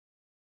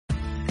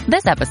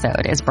This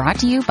episode is brought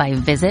to you by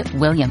Visit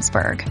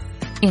Williamsburg.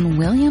 In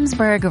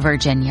Williamsburg,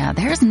 Virginia,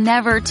 there's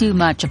never too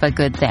much of a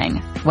good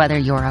thing. Whether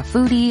you're a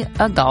foodie,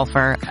 a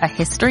golfer, a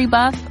history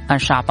buff, a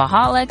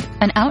shopaholic,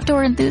 an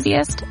outdoor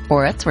enthusiast,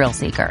 or a thrill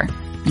seeker,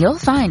 you'll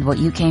find what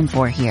you came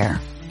for here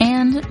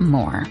and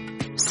more.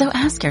 So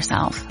ask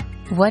yourself,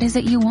 what is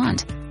it you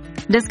want?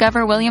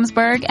 Discover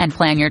Williamsburg and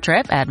plan your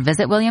trip at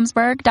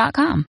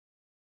visitwilliamsburg.com.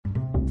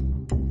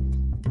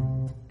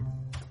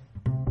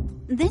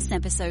 This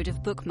episode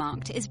of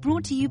Bookmarked is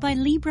brought to you by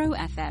Libro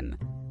FM.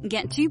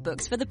 Get 2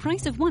 books for the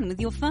price of 1 with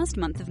your first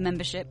month of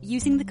membership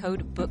using the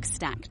code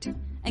BOOKSTACKED.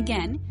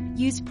 Again,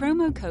 use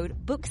promo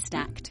code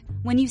BOOKSTACKED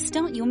when you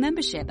start your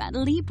membership at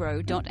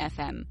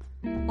Libro.fm.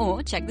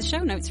 Or check the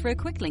show notes for a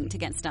quick link to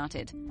get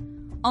started.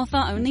 Offer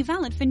only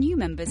valid for new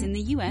members in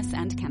the US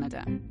and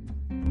Canada.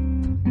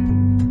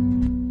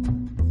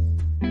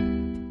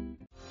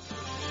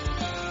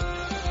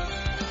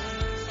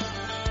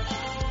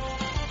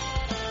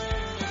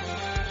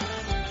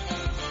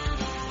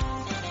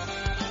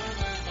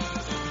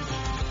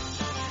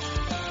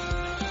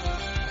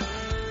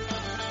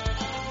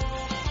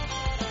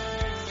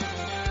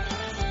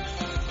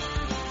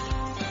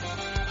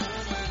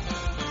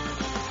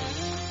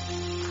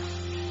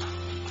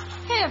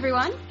 Hey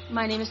everyone,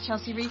 my name is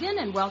Chelsea Regan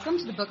and welcome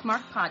to the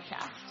Bookmark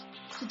Podcast.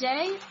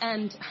 Today,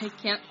 and I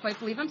can't quite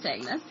believe I'm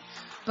saying this,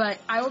 but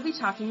I will be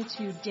talking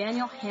to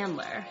Daniel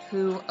Handler,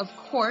 who of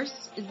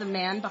course is the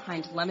man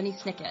behind Lemony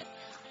Snicket,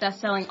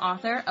 best-selling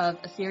author of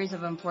A Series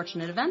of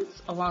Unfortunate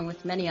Events, along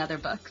with many other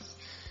books.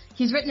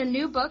 He's written a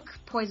new book,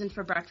 Poison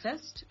for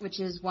Breakfast, which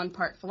is 1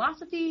 part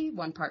philosophy,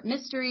 1 part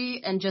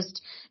mystery, and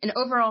just an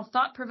overall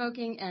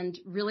thought-provoking and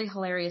really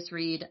hilarious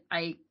read.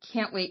 I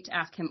can't wait to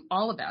ask him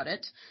all about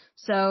it.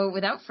 So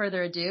without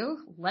further ado,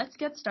 let's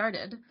get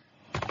started.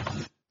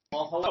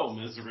 Well, hello,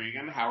 Ms.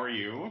 Regan. How are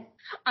you?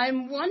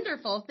 I'm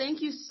wonderful.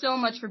 Thank you so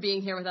much for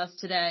being here with us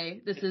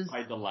today. This is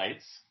my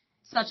delight.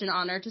 Such an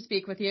honor to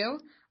speak with you.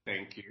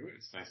 Thank you.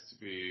 It's nice to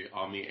be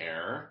on the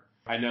air.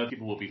 I know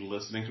people will be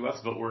listening to us,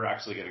 but we're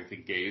actually getting to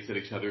gaze at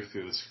each other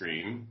through the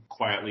screen,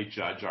 quietly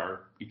judge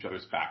each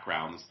other's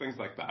backgrounds, things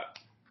like that.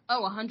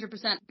 Oh, 100%.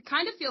 It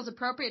kind of feels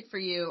appropriate for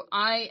you.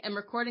 I am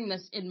recording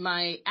this in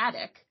my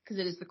attic because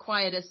it is the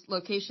quietest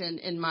location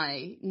in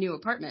my new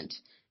apartment.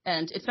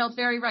 And it felt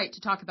very right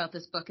to talk about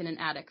this book in an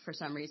attic for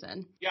some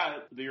reason. Yeah,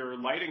 your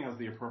lighting has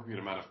the appropriate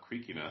amount of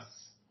creakiness.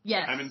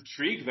 Yes. I'm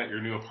intrigued that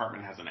your new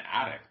apartment has an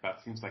attic.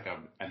 That seems like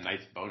a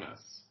nice bonus.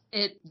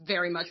 It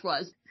very much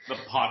was. The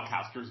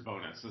podcaster's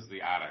bonus is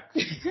the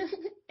attic.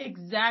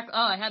 Exactly.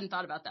 Oh, I hadn't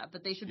thought about that,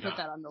 but they should put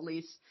that on the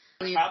lease.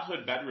 My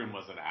childhood bedroom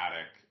was an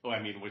attic.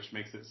 Which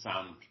makes it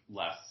sound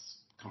less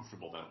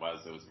comfortable than it was.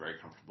 It was very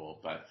comfortable,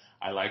 but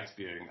I liked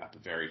being at the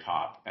very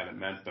top, and it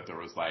meant that there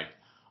was like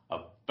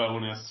a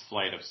bonus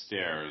flight of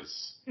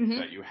stairs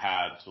that you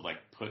had to like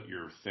put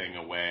your thing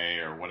away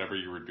or whatever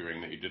you were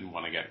doing that you didn't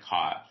want to get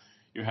caught.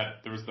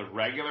 There was the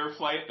regular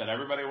flight that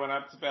everybody went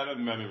up to bed,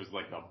 and then there was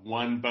like the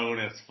 1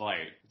 bonus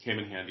flight. It came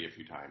in handy a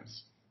few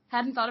times.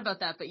 Hadn't thought about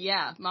that, but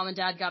yeah, mom and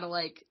dad gotta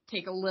like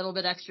take a little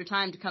bit extra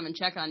time to come and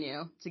check on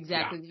you. It's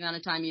exactly the amount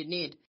of time you'd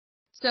need.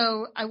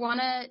 So I want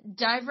to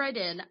dive right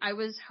in. I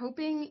was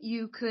hoping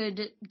you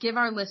could give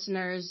our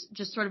listeners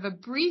just sort of a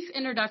brief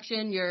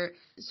introduction, your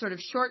sort of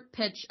short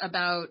pitch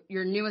about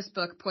your newest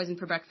book, Poison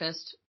for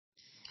Breakfast.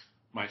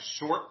 My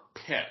short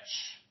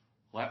pitch.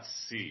 Let's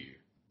see.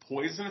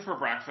 Poison for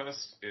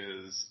Breakfast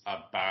is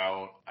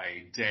about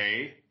a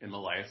day in the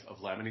life of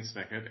Lemony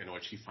Snicket in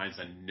which he finds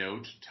a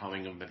note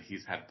telling him that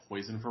he's had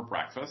poison for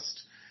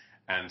breakfast,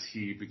 and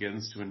he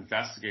begins to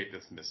investigate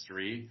this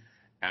mystery.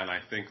 And I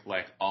think,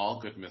 like all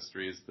good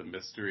mysteries, the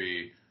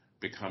mystery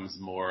becomes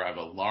more of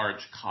a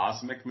large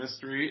cosmic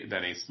mystery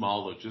than a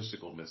small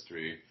logistical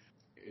mystery.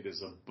 It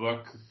is a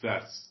book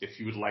that, if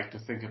you would like to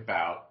think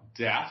about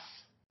death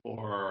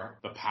or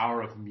the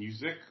power of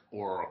music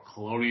or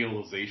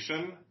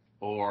colonialization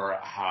or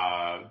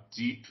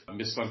deep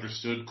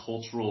misunderstood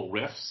cultural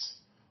rifts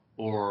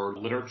or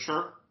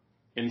literature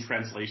in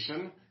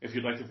translation, if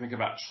you'd like to think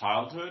about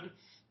childhood,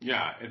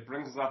 it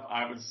brings up,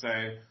 I would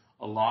say,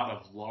 a lot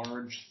of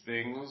large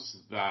things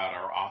that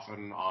are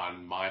often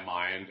on my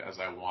mind as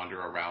I wander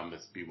around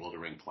this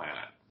bewildering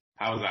planet.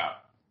 How's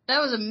that? That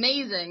was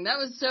amazing. That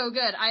was so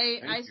good.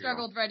 I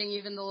struggled writing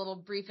even the little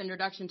brief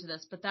introduction to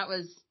this, but that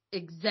was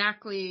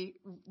exactly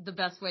the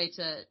best way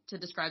to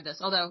describe this,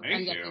 although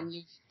I'm guessing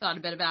you've thought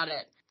a bit about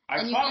it.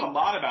 I've thought a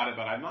lot about it,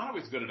 but I'm not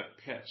always good at a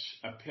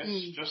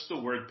pitch. Just the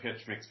word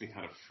pitch makes me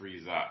kind of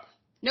freeze up.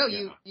 No,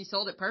 you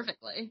sold it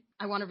perfectly.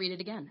 I want to read it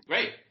again.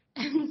 Great.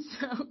 And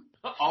so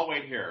I'll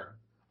wait here.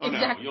 Oh,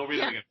 exactly. No, you'll read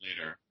it again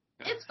later.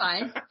 It's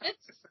fine.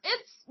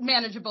 It's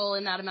manageable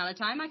in that amount of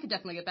time. I could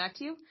definitely get back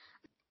to you.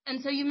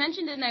 And so you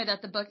mentioned in there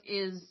that the book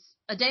is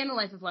A Day in the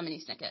Life of Lemony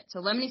Snicket.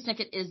 So Lemony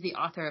Snicket is the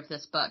author of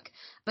this book.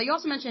 But you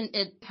also mentioned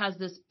it has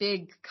this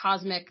big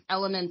cosmic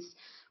elements,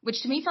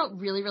 which to me felt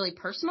really, really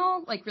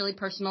personal, like really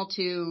personal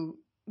to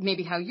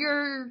maybe how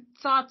your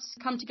thoughts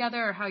come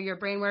together or how your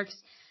brain works.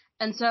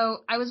 And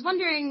so I was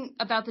wondering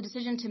about the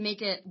decision to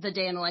make it the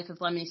day in the life of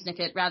Lemony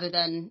Snicket rather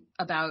than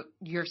about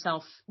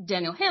yourself,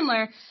 Daniel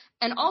Handler.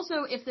 And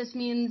also if this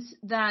means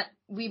that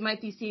we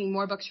might be seeing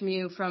more books from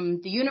you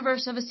from the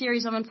universe of A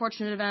Series of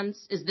Unfortunate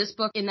Events. Is this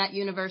book in that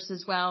universe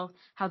as well?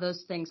 How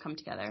those things come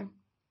together?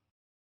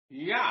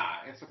 Yeah,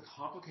 it's a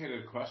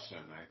complicated question,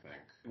 I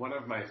think. One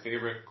of my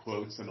favorite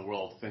quotes in the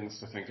world, things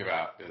to think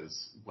about,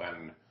 is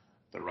when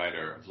the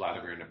writer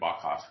Vladimir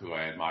Nabokov, who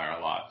I admire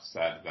a lot,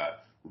 said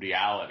that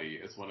reality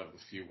is one of the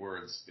few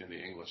words in the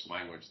English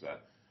language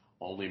that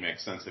only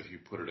makes sense if you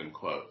put it in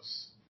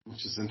quotes,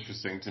 which is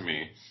interesting to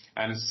me.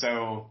 And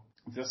so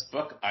this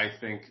book, I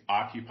think,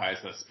 occupies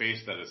a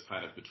space that is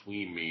kind of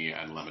between me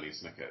and Lemony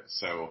Snicket.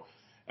 So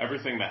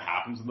everything that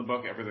happens in the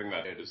book, everything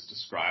that it is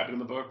described in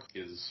the book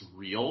is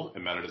real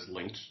and that it is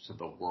linked to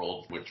the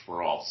world in which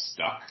we're all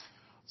stuck.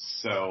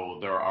 So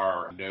there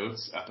are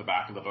notes at the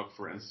back of the book,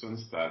 for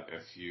instance, that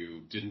if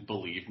you didn't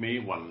believe me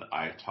when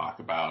I talk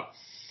about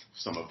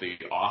some of the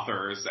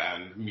authors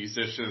and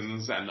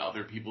musicians and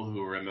other people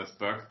who are in this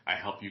book, I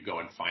help you go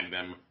and find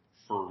them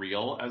for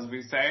real, as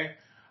we say.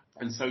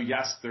 And so,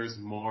 yes, there's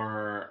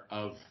more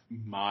of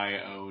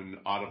my own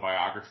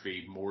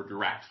autobiography more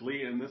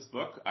directly in this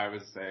book, I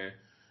would say,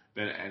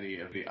 than any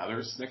of the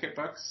other Snicket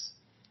books.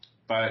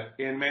 But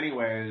in many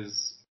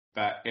ways,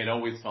 that it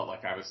always felt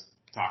like I was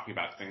talking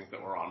about things that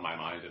were on my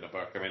mind in a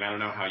book. I mean, I don't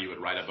know how you would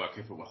write a book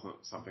if it wasn't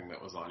something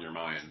that was on your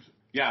mind.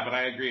 Yeah, but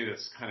I agree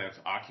this kind of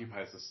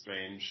occupies a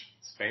strange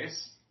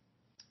space.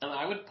 And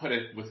I would put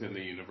it within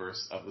the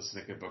universe of the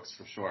Snicket books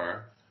for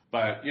sure.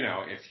 But, you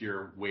know, if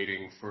you're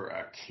waiting for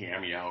a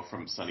cameo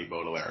from Sonny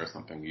Baudelaire or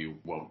something, you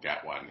won't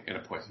get one in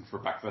A Poison for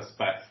Breakfast.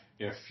 But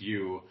if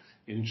you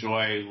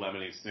enjoy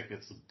Lemony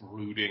Snicket's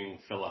brooding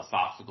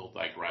philosophical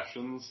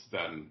digressions,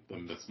 then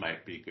this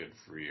might be good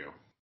for you.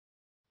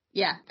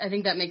 Yeah, I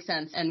think that makes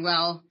sense. And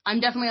well, I'm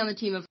definitely on the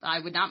team of I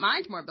would not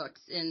mind more books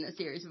in A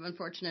Series of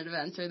Unfortunate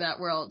Events or that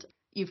world.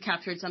 You've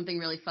captured something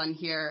really fun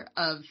here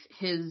of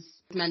his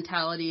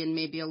mentality in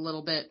maybe a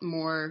little bit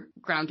more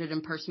grounded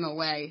and personal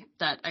way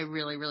that I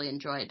really, really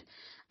enjoyed.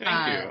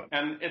 Thank you.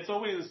 And it's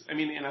always, I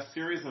mean, in a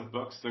series of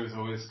books, there's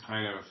always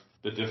kind of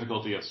the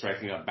difficulty of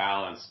striking a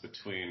balance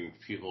between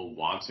people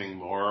wanting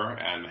more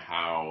and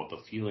how the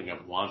feeling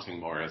of wanting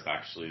more is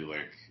actually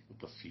like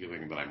the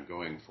feeling that I'm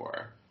going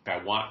for.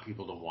 I want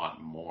people to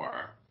want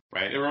more,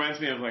 right? It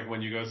reminds me of like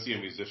when you go see a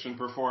musician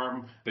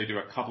perform, they do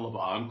a couple of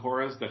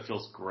encores that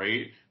feels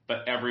great,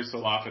 but every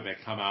so often they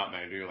come out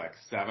and they do like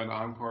 7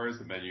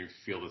 encores, and then you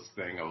feel this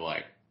thing of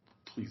like,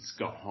 please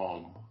go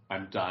home.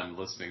 I'm done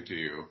listening to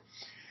you.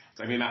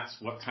 I mean, that's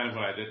what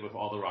I did with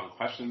All the Wrong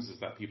Questions,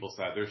 is that people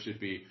said there should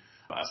be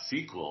a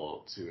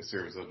sequel to A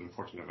Series of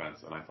Unfortunate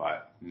Events. And I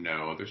thought,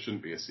 no, there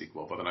shouldn't be a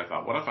sequel. But then I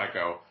thought, what if I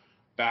go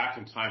back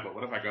in time? But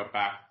what if I go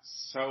back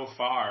so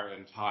far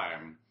in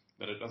time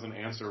that it doesn't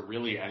answer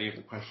really any of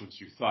the questions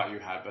you thought you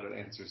had, but it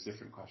answers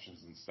different questions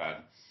instead?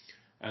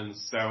 And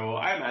so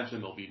I imagine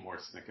there'll be more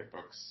Snicket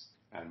books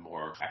and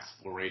more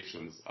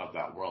explorations of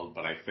that world.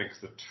 But I think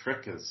the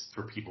trick is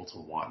for people to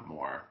want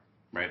more,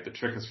 right? The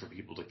trick is for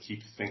people to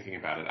keep thinking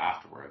about it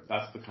afterward.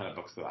 That's the kind of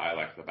books that I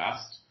like the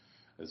best,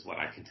 is when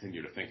I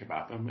continue to think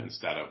about them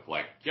instead of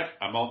like, yep,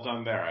 I'm all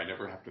done there. I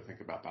never have to think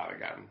about that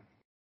again.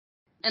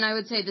 And I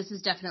would say this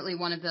is definitely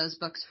one of those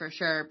books for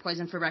sure,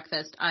 Poison for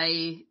Breakfast.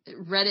 I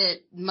read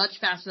it much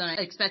faster than I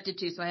expected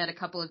to, so I had a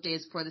couple of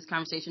days before this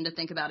conversation to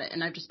think about it,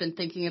 and I've just been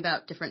thinking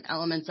about different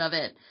elements of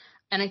it.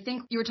 And I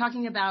think you were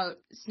talking about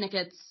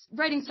Snicket's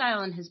writing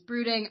style and his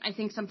brooding. I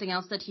think something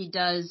else that he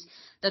does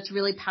that's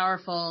really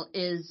powerful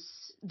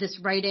is this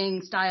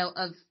writing style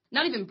of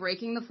not even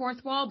breaking the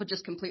fourth wall, but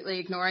just completely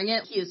ignoring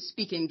it. He is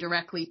speaking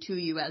directly to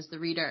you as the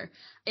reader.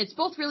 It's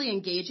both really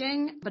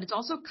engaging, but it's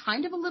also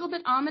kind of a little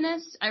bit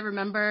ominous. I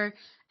remember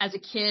as a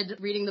kid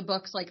reading the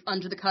books like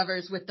under the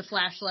covers with the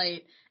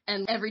flashlight,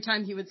 and every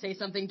time he would say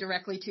something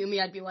directly to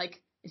me, I'd be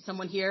like, is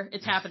someone here?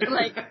 It's happening.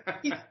 Like,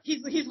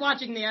 he's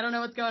watching me. I don't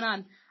know what's going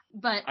on.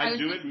 But I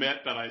do admit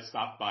that I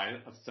stopped by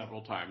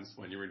several times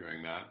when you were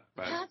doing that.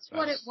 But that's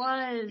what it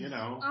was. You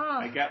know,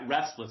 I get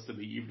restless in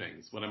the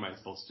evenings. What am I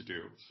supposed to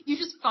do? You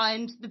just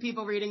find the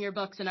people reading your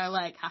books and are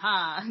like,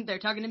 haha, they're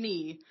talking to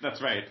me.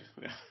 That's right.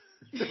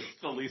 It's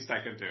the least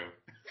I can do.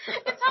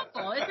 It's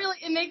helpful.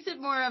 It makes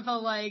it more of a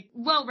like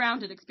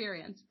well-rounded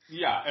experience.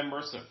 Yeah,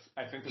 immersive,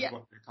 I think is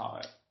what they call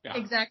it. Yeah.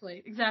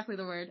 Exactly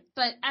the word.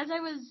 But as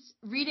I was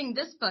reading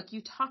this book,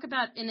 you talk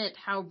about in it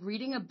how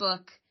reading a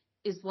book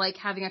is like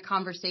having a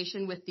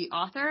conversation with the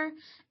author,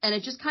 and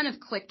it just kind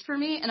of clicked for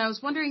me. And I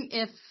was wondering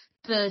if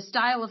the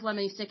style of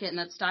Lemony Snicket and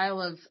that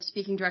style of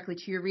speaking directly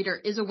to your reader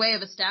is a way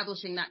of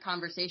establishing that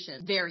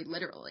conversation very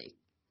literally.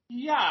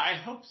 Yeah, I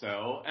hope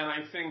so. And I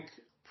think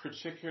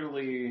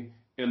particularly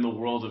in the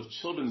world of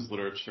children's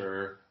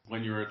literature,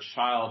 when you're a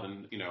child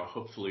and, you know,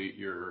 hopefully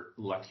you're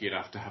lucky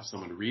enough to have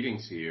someone reading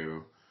to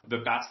you,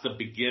 that's the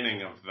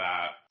beginning of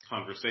that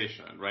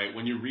conversation, right?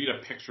 When you read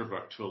a picture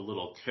book to a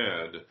little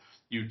kid,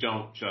 you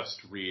don't just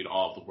read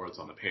all the words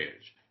on the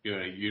page. You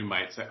know, you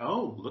might say,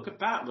 oh, look at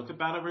that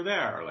over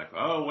there. Or like,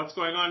 oh, what's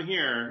going on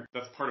here?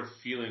 That's part of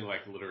feeling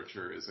like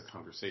literature is a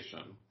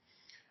conversation.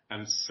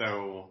 And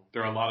so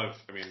there are a lot of,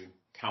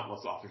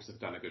 countless authors have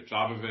done a good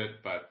job of it,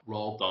 but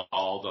Roald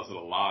Dahl does it a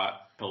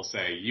lot. He'll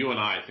say, you and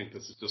I think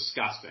this is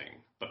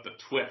disgusting, but the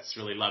twits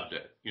really loved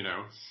it, you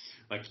know?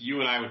 Like you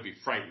and I would be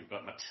frightened,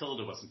 but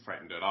Matilda wasn't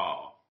frightened at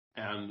all.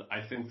 And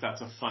I think that's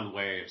a fun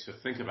way to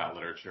think about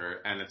literature,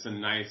 and it's a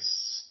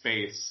nice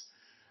space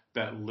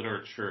that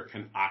literature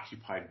can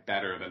occupy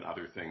better than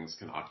other things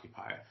can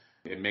occupy.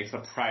 It makes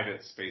a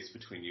private space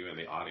between you and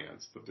the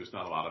audience, but there's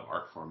not a lot of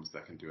art forms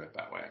that can do it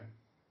that way.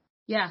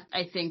 Yeah,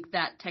 I think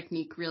that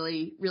technique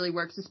really, really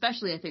works,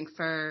 especially I think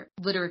for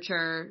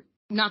literature.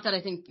 Not that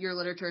I think your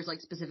literature is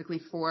like specifically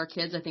for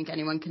kids. I think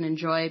anyone can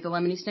enjoy the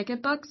Lemony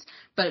Snicket books,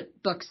 but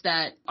books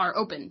that are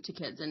open to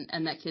kids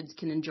and that kids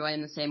can enjoy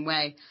in the same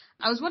way.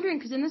 I was wondering,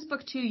 because in this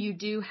book too, you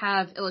do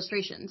have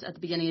illustrations at the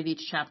beginning of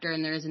each chapter,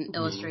 and there is an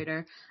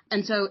illustrator.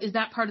 And so is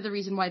that part of the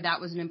reason why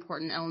that was an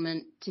important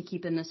element to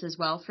keep in this as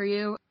well for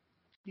you?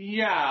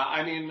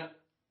 Yeah,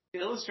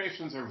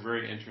 illustrations are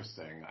very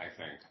interesting, I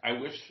think. I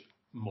wish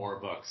more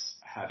books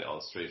had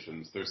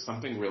illustrations. There's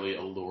something really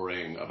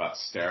alluring about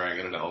staring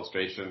at an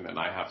illustration, and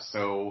I have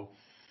so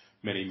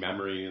many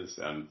memories,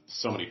 and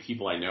so many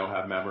people I know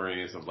have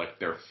memories of like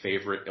their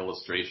favorite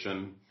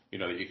illustration, you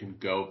know, that you can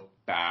go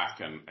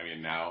back and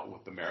now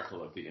with the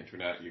miracle of the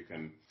internet, you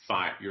can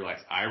find, you're like,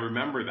 I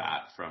remember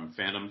that from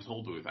Phantom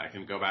Tollbooth. I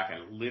can go back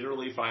and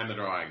literally find the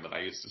drawing that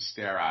I used to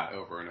stare at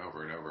over and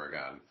over and over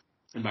again.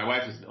 And my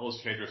wife is an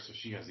illustrator, so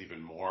she has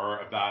even more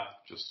of that,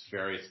 just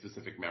very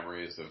specific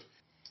memories of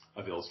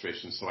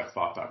illustrations, so I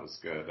thought that was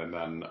good. And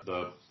then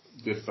the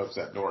good folks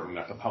at Norton,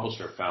 at the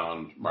publisher,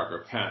 found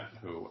Margaret Kent,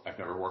 who I've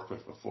never worked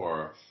with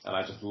before, and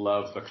I just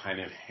love the kind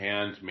of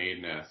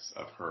handmadeness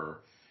of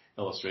her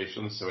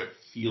illustrations, so it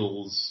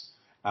feels,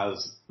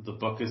 as the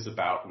book is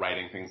about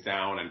writing things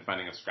down and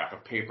finding a scrap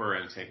of paper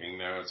and taking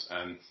notes,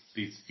 and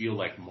these feel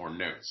like more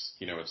notes.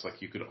 You know, it's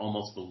like you could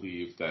almost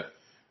believe that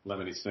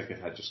Lemony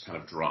Snicket had just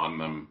kind of drawn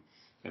them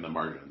in the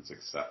margins,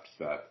 except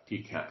that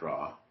he can't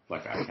draw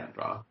like I can't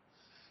draw.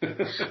 I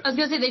was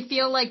going to say, they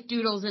feel like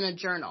doodles in a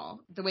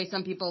journal, the way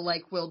some people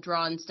will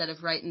draw instead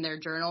of write in their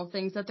journal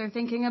things that they're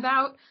thinking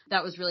about.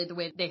 That was really the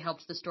way they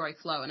helped the story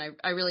flow, and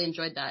I really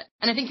enjoyed that.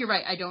 And I think you're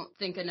right. I don't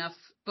think enough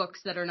books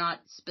that are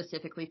not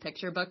specifically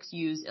picture books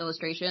use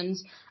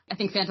illustrations. I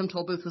think Phantom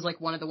Tollbooth was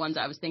one of the ones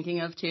I was thinking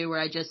of too,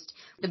 where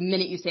the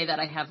minute you say that,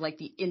 I have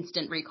the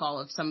instant recall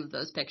of some of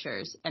those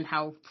pictures and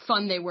how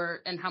fun they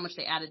were and how much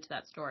they added to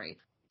that story.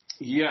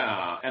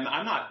 Yeah, and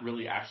I'm not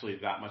really actually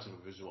that much of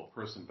a visual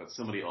person, but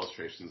so many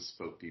illustrations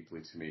spoke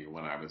deeply to me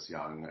when I was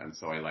young, and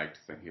so I liked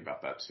thinking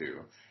about that too.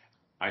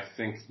 I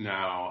think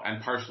now,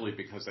 and partially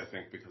because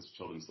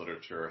children's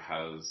literature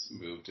has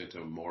moved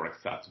into a more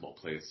acceptable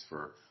place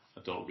for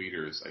adult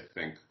readers, I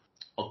think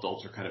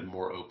adults are kind of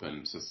more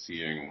open to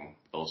seeing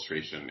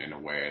illustration in a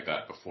way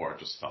that before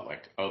just felt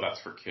like, oh, that's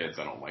for kids,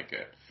 I don't like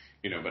it.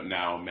 You know, but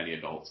now many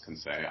adults can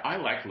say, I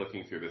like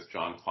looking through this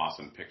John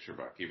Clausen picture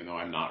book, even though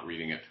I'm not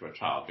reading it to a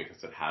child,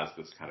 because it has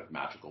this kind of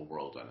magical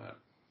world in it.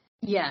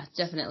 Yeah,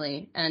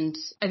 definitely. And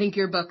I think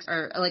your books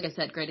are, like I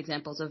said, great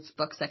examples of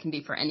books that can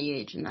be for any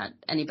age and that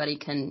anybody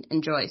can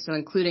enjoy. So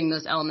including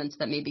those elements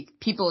that maybe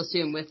people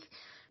assume with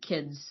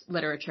kids'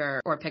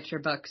 literature or picture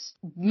books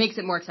makes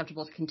it more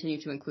acceptable to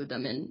continue to include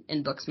them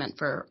in books meant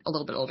for a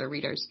little bit older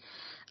readers.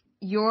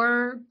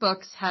 Your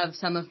books have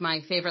some of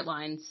my favorite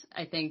lines.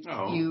 I think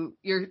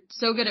you're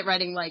so good at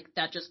writing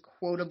that just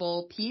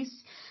quotable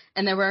piece.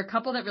 And there were a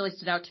couple that really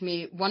stood out to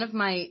me. One of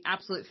my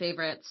absolute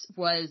favorites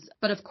was,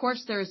 but of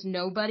course there's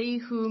nobody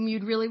whom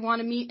you'd really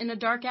want to meet in a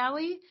dark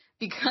alley,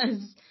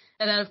 and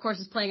that of course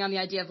is playing on the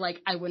idea of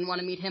I wouldn't want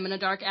to meet him in a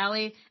dark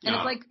alley. And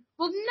it's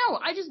well, no,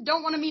 I just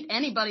don't want to meet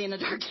anybody in a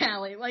dark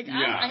alley.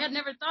 I had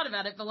never thought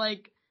about it, but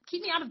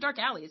keep me out of dark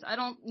alleys. I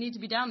don't need to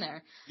be down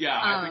there. Yeah,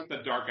 I think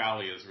the dark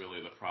alley is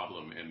really the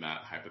problem in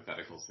that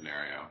hypothetical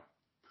scenario.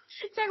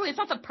 Exactly. It's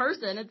not the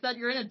person. It's that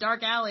you're in a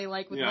dark alley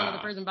with one other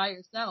person by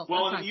yourself.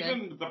 Well, and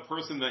even the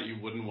person that you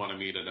wouldn't want to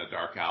meet in a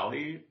dark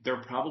alley,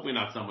 they're probably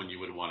not someone you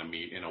would want to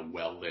meet in a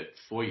well-lit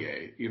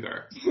foyer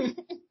either.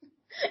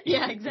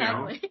 Yeah,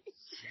 exactly.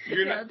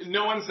 You know?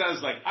 No one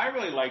says, I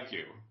really like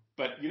you,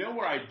 but you know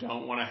where I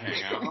don't want to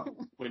hang out?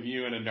 With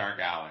you in a dark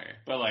alley.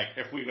 But,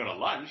 if we go to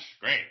lunch,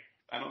 great.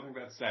 I don't think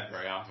that's said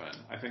very often.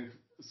 I think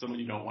someone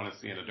you don't want to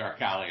see in a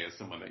dark alley is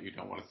someone that you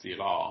don't want to see at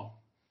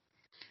all.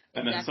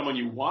 And then someone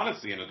you want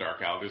to see in a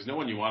dark alley, there's no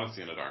one you want to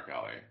see in a dark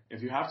alley.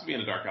 If you have to be in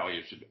a dark alley,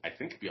 you should, I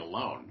think, be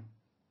alone.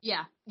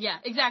 Yeah,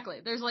 exactly.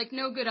 There's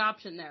no good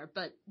option there,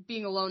 but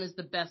being alone is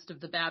the best of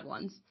the bad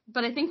ones.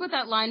 But I think what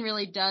that line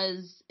really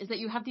does is that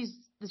you have this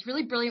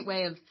really brilliant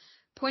way of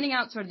pointing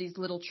out sort of these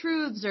little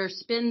truths or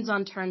spins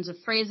on turns of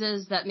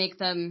phrases that make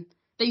them,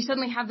 that you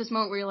suddenly have this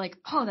moment where you're like,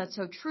 oh, that's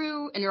so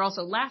true. And you're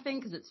also laughing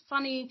because it's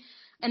funny.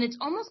 And it's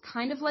almost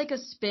kind of like a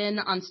spin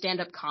on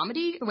stand-up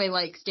comedy, the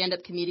way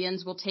stand-up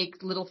comedians will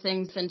take little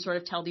things and sort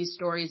of tell these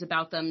stories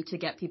about them to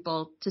get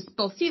people to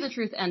both see the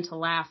truth and to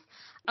laugh.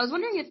 I was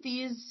wondering if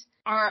these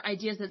are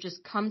ideas that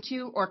just come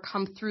to or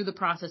come through the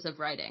process of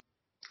writing?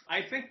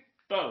 I think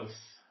both.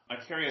 I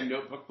carry a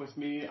notebook with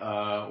me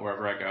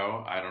wherever I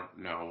go. I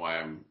don't know why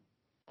I'm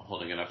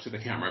holding it up to the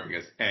camera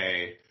because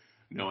A,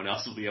 no one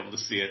else will be able to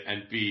see it,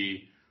 and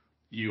B,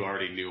 you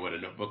already knew what a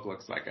notebook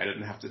looks like. I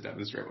didn't have to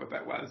demonstrate what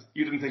that was.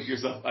 You didn't think to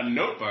yourself, a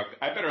notebook?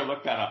 I better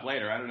look that up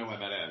later. I don't know what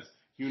that is.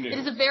 You knew. It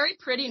is a very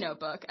pretty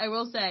notebook, I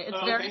will say.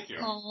 It's very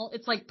small.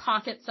 It's like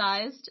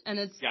pocket-sized, and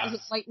it's is it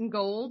white and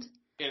gold?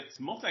 It's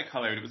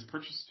multicolored. It was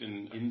purchased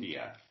in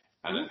India,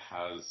 and it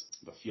has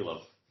the feel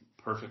of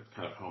perfect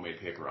kind of homemade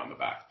paper on the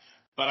back.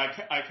 But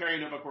I carry a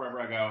notebook wherever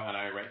I go, and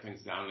I write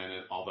things down in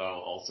it,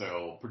 although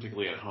also,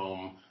 particularly at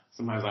home,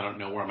 sometimes I don't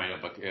know where my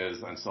notebook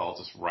is, and so I'll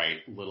just write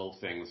little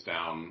things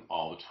down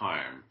all the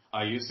time.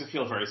 I used to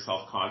feel very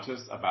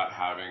self-conscious about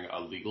having a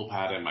legal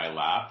pad in my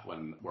lap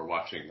when we're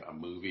watching a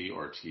movie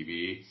or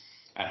TV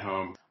at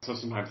home. So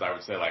sometimes I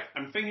would say, like,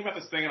 I'm thinking about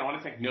this thing, and I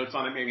want to take notes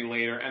on it maybe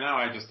later, and now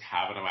I just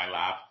have it in my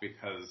lap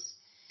because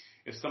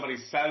if somebody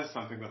says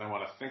something that I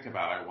want to think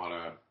about, I want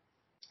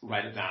to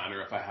write it down,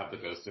 or if I have the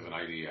ghost of an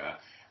idea.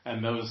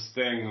 And those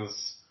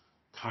things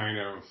kind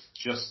of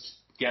just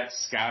get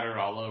scattered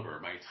all over,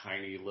 my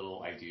tiny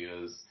little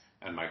ideas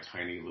and my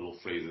tiny little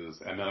phrases.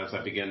 And then as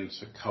I begin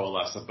to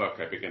coalesce a book,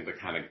 I begin to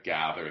kind of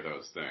gather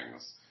those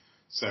things.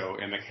 So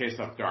in the case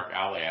of Dark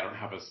Alley, I don't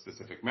have a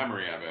specific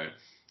memory of it,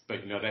 but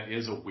that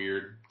is a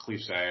weird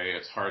cliche.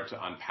 It's hard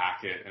to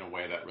unpack it in a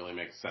way that really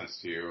makes sense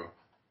to you.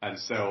 And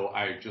so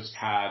I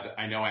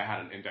know I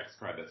had an index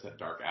card that said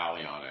Dark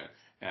Alley on it.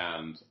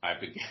 And I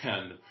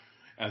began,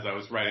 as I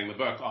was writing the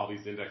book, all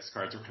these index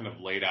cards were kind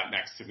of laid out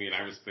next to me, and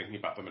I was thinking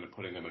about them and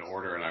putting them in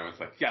order, and I was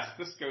like, yes,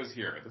 this goes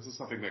here. This is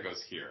something that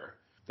goes here.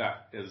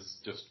 That is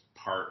just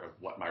part of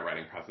what my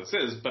writing process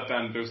is. But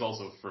then there's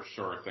also for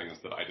sure things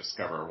that I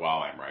discover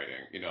while I'm writing,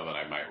 that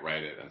I might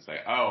write it and say,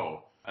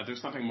 oh,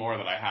 there's something more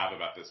that I have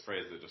about this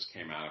phrase that just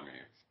came out of me.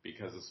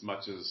 Because as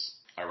much as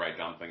I write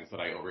down things that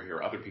I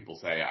overhear other people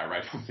say, I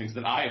write down things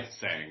that I am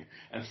saying.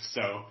 And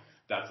so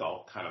that's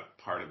all kind of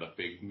part of the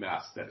big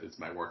mess that is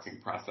my working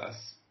process.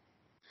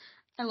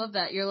 I love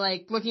that. You're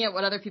like looking at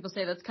what other people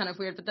say, that's kind of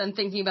weird, but then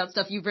thinking about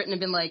stuff you've written and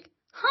been like,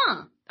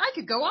 I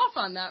could go off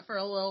on that for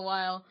a little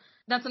while.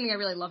 That's something I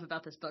really love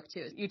about this book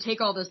too. You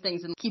take all those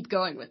things and keep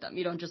going with them.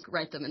 You don't just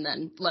write them and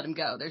then let them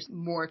go. There's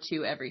more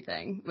to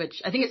everything,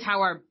 which I think is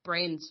how our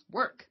brains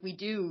work. We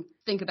do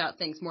think about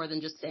things more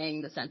than just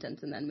saying the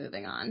sentence and then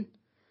moving on.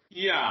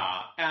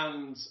 Yeah,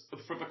 and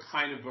for the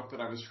kind of book that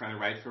I was trying to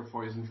write for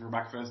Poison for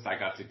Breakfast, I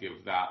got to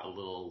give that a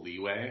little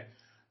leeway,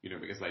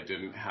 because I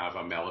didn't have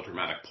a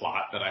melodramatic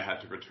plot that I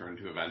had to return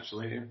to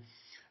eventually.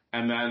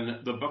 And then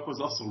the book was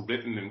also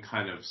written in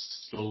kind of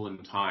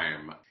stolen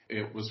time.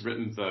 It was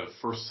written the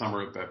first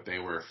summer that they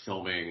were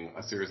filming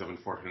A Series of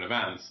Unfortunate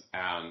Events,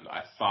 and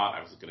I thought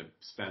I was going to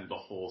spend the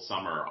whole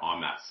summer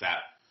on that set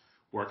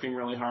working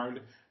really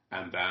hard.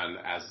 And then,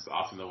 as is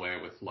often the way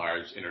with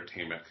large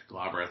entertainment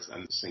conglomerates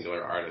and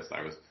singular artists,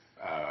 I was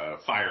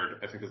fired,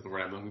 I think is the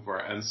word I'm looking for.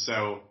 And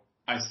so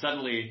I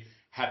suddenly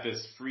had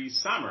this free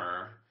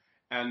summer,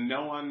 and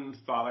no one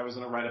thought I was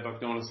going to write a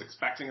book. No one was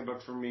expecting a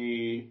book from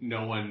me.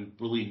 No one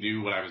really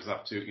knew what I was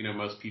up to.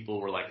 Most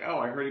people were like, oh,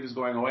 I heard he was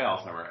going away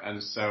all summer.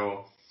 And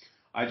so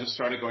I just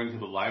started going to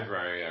the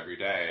library every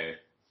day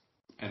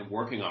and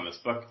working on this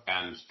book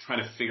and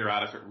trying to figure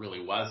out if it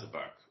really was a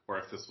book or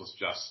if this was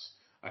just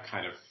a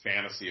kind of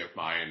fantasy of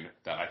mine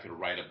that I could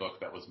write a book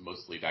that was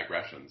mostly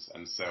digressions.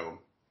 And so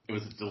it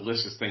was a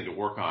delicious thing to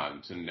work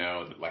on, to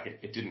know that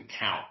it didn't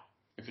count.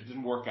 If it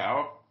didn't work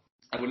out,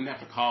 I wouldn't have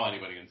to call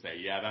anybody and say,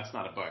 yeah, that's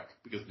not a book,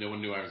 because no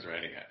one knew I was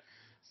writing it.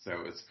 So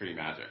it's pretty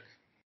magic.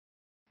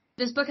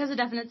 This book has a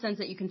definite sense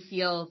that you can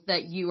feel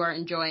that you are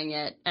enjoying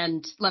it,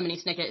 and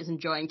Lemony Snicket is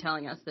enjoying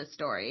telling us this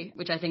story,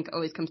 which I think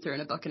always comes through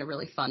in a book in a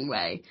really fun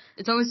way.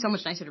 It's always so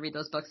much nicer to read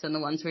those books than the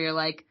ones where you're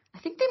like, I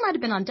think they might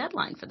have been on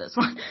deadline for this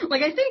one.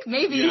 I think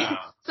maybe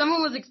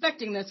someone was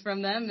expecting this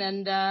from them,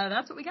 and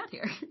that's what we got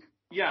here.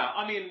 Yeah,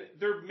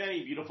 there are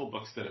many beautiful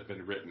books that have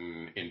been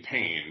written in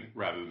pain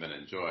rather than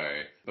in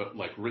joy, but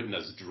written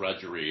as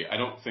drudgery. I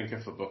don't think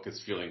if a book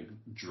is feeling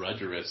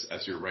drudgerous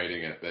as you're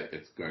writing it, that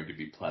it's going to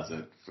be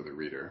pleasant for the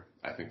reader.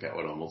 I think that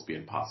would almost be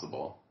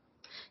impossible.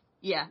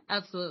 Yeah,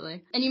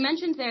 absolutely. And you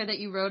mentioned there that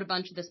you wrote a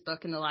bunch of this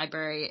book in the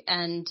library,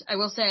 and I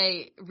will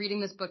say,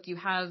 reading this book, you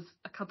have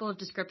a couple of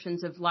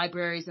descriptions of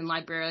libraries and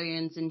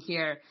librarians in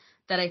here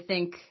that I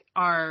think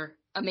are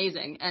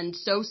amazing and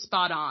so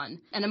spot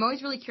on. And I'm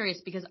always really curious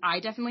because I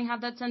definitely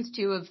have that sense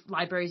too of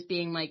libraries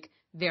being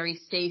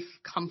very safe,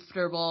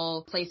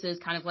 comfortable places,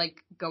 kind of like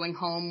going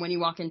home when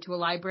you walk into a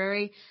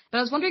library. But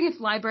I was wondering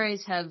if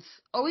libraries have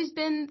always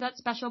been that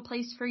special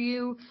place for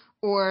you,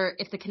 or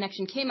if the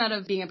connection came out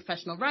of being a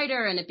professional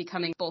writer and it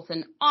becoming both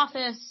an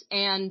office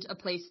and a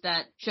place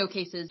that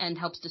showcases and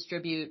helps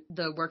distribute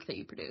the work that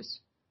you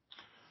produce.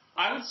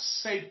 I would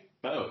say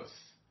both.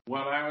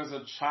 When I was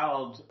a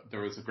child, there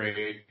was a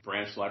great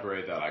branch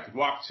library that I could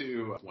walk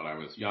to. When I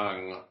was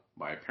young,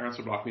 my parents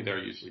would walk me there,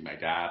 usually my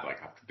dad.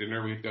 After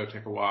dinner, we'd go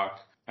take a walk.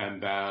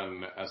 And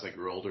then as I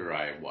grew older,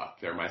 I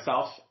walked there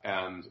myself,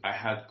 and I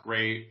had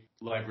great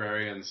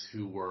librarians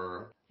who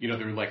were, they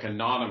were like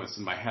anonymous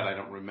in my head. I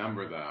don't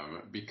remember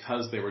them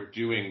because they were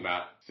doing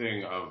that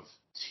thing of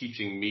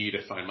teaching me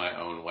to find my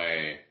own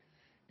way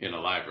in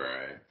a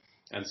library.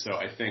 And so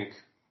I think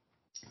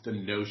the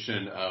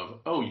notion of,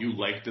 oh, you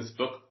like this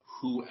book?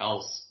 Who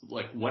else,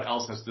 what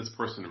else has this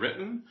person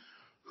written?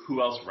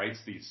 Who else writes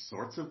these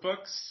sorts of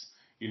books?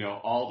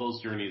 All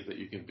those journeys that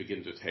you can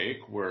begin to take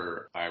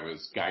where I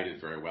was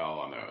guided very well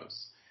on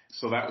those.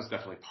 So that was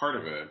definitely part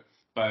of it.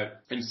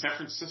 But in San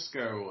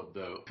Francisco,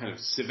 the kind of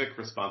civic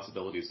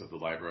responsibilities of the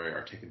library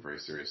are taken very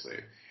seriously.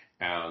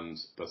 And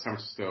the San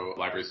Francisco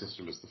library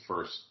system is the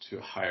first to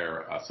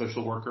hire a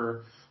social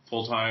worker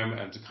full-time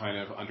and to kind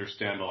of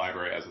understand the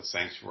library as a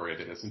sanctuary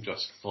that isn't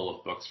just full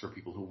of books for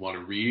people who want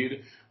to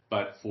read,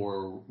 but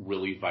for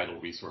really vital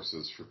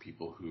resources for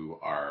people who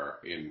are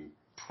in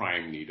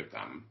prime need of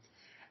them.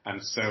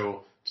 And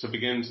so to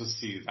begin to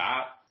see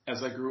that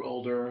as I grew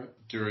older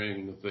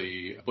during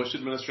the Bush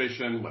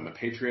administration, when the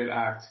Patriot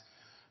Act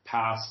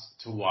passed,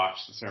 to watch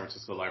the San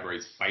Francisco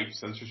libraries fight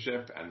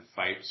censorship and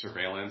fight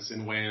surveillance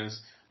in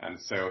ways. And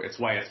so it's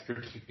why it's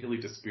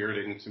particularly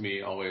dispiriting to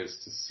me always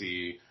to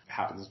see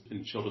happens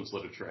in children's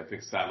literature. I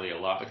think sadly a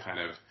lot of the kind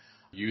of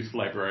youth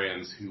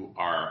librarians who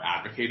are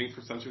advocating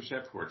for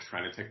censorship, who are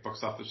trying to take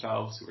books off the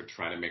shelves, who are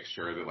trying to make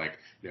sure that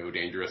no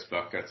dangerous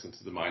book gets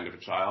into the mind of a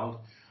child.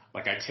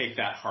 I take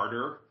that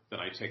harder than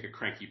I take a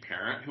cranky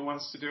parent who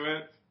wants to do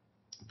it,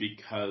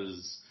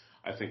 because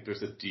I think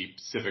there's a deep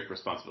civic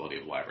responsibility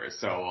of the library.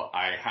 So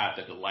I had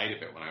the delight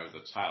of it when I was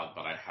a child,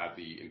 but I had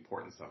the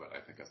importance of it, I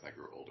think, as I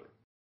grew older.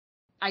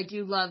 I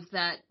do love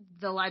that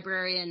the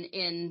librarian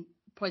in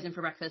Poison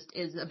for Breakfast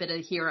is a bit of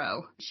a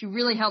hero. She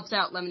really helps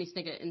out Lemony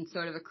Snicket in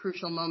sort of a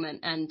crucial moment,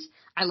 and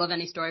I love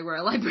any story where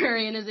a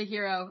librarian is a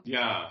hero.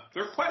 Yeah,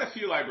 there are quite a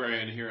few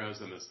librarian heroes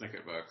in the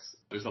Snicket books.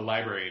 There's a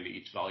librarian in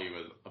each volume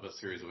of a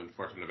series of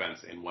unfortunate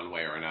events in one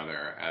way or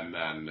another, and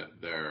then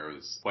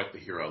there's quite the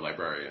hero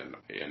librarian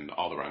in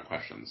All the Wrong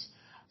Questions.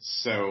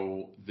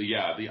 So the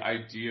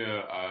idea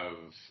of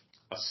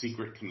a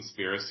secret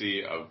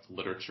conspiracy of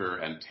literature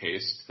and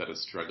taste that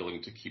is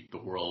struggling to keep the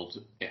world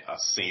a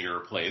saner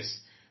place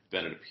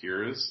than it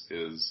appears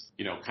is,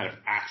 kind of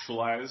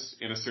actualized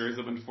in a series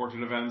of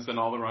unfortunate events and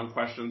All the Wrong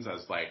Questions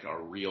as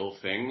a real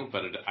thing.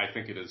 But I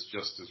think it is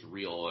just as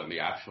real in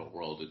the actual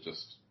world.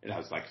 It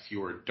has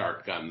fewer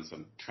dart guns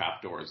and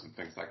trapdoors and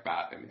things like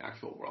that in the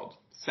actual world,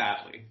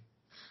 sadly.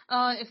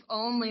 If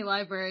only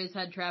libraries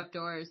had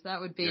trapdoors, that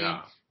would be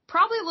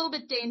probably a little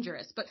bit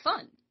dangerous, but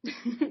fun.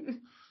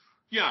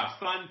 Yeah,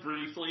 fun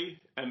briefly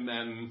and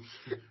then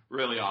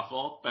really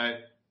awful,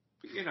 but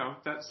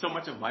that so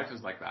much of life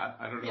is like that.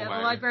 I don't know why. Yeah,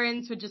 the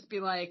librarians would just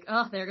be like,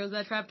 oh, there goes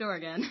that trapdoor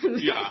again.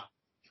 Yeah.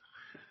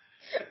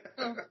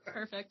 Oh,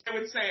 perfect. I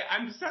would say,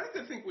 I'm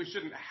starting to think we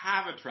shouldn't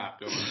have a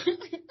trapdoor.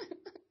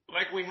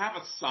 We have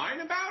a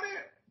sign about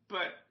it,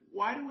 but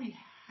why do we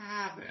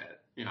have it?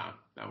 Yeah,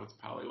 that was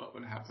probably what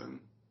would happen.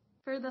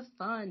 For the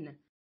fun.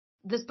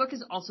 This book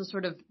is also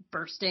sort of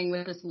bursting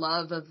with this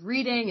love of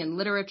reading and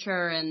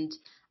literature, and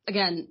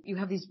again, you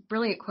have these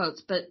brilliant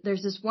quotes, but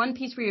there's this one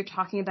piece where you're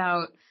talking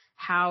about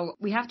how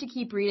we have to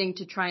keep reading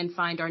to try and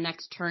find our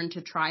next turn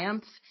to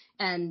triumph.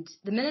 And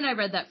the minute I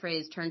read that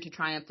phrase, turn to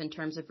triumph, in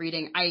terms of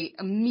reading, I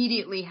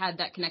immediately had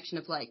that connection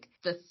of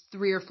the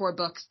 3 or 4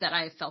 books that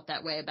I have felt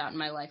that way about in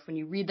my life. When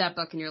you read that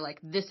book and you're like,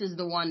 this is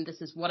the one,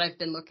 this is what I've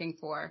been looking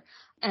for.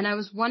 And I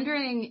was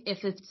wondering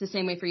if it's the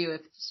same way for you,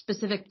 if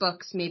specific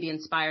books maybe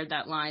inspired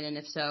that line, and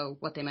if so,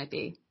 what they might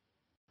be.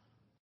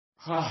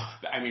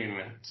 I mean,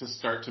 to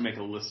start to make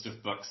a list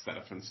of books that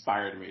have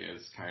inspired me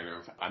is kind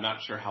of, I'm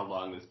not sure how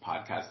long this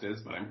podcast is,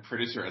 but I'm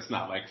pretty sure it's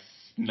not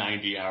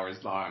 90 hours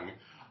long.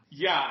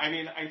 Yeah, I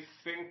mean, I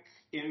think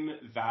in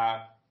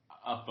that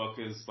a book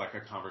is like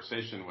a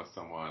conversation with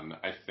someone.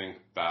 I think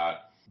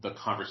that the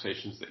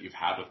conversations that you've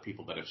had with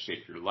people that have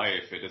shaped your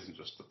life, it isn't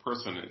just the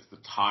person, it's the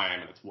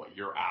time, and it's what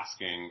you're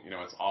asking,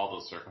 it's all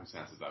those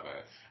circumstances of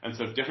it. And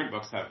so different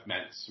books have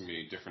meant to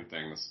me different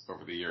things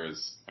over the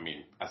years, I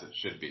mean, as it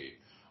should be.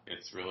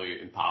 It's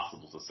really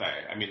impossible to say.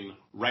 I mean,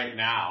 right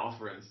now,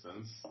 for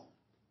instance,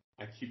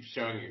 I keep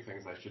showing you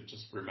things I should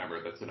just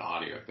remember that's an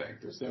audio thing.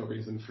 There's no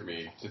reason for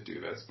me to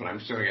do this, but I'm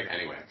showing it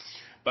anyway.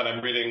 But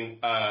I'm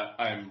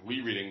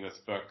rereading this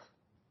book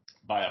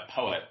by a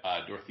poet,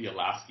 Dorothea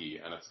Lasky,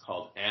 and it's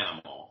called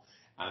Animal.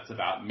 And it's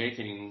about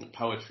making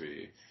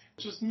poetry,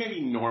 which is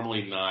maybe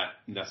normally not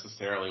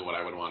necessarily what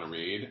I would want to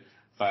read,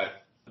 but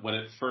when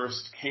it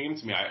first came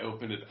to me, I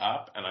opened it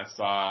up and I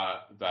saw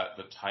that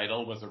the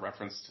title was a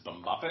reference to the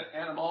Muppet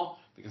Animal,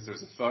 because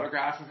there's a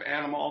photograph of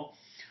Animal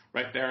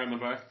right there in the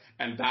book.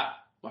 And that,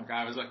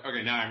 I was like,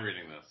 okay, now I'm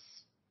reading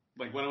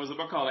this. When it was a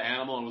book called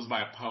Animal and it was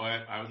by a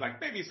poet, I was like,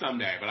 maybe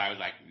someday. But I was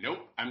like, nope,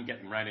 I'm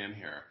getting right in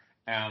here.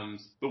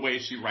 And the way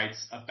she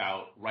writes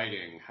about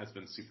writing has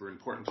been super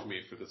important to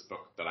me for this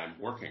book that I'm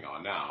working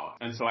on now.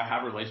 And so I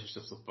have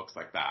relationships with books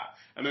like that.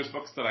 And there's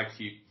books that I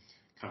keep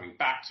coming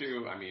back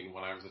to. I mean,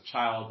 when I was a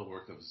child, the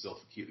work of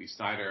Zilpha Keatley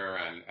Snyder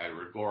and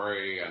Edward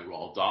Gorey and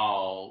Roald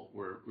Dahl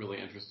were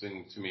really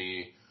interesting to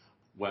me.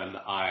 When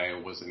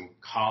I was in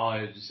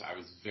college, I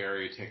was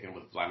very taken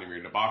with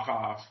Vladimir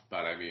Nabokov,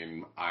 but I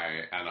mean,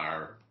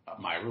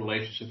 my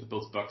relationship with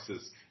those books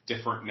is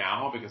different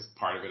now because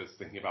part of it is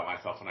thinking about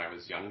myself when I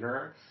was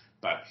younger,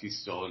 but he's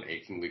still an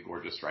achingly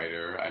gorgeous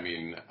writer. I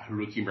mean,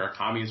 Haruki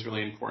Murakami is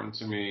really important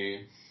to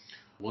me.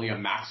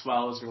 William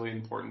Maxwell is really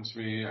important to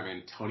me. I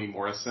mean, Toni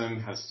Morrison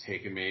has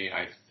taken me,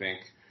 I think,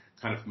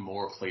 kind of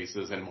more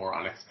places and more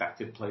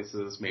unexpected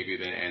places maybe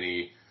than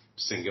any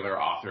singular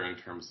author in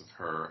terms of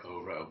her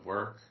oeuvre of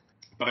work.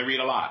 But I read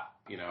a lot.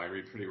 I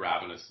read pretty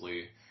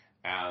ravenously,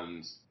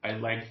 and I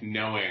like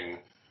knowing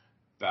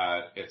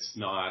that it's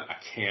not a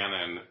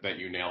canon that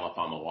you nail up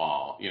on the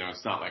wall.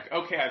 It's not like,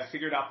 okay, I've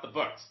figured out the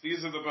books.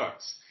 These are the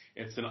books.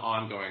 It's an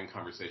ongoing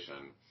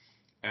conversation.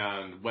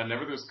 And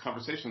whenever there's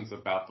conversations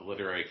about the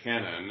literary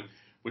canon,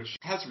 which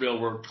has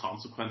real world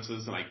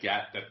consequences, and I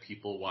get that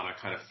people want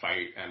to kind of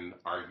fight and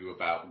argue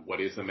about what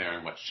is in there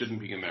and what shouldn't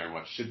be in there and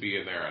what should be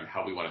in there and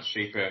how we want to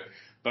shape it.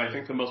 But I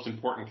think the most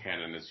important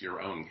canon is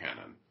your own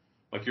canon.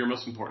 Like, your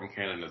most important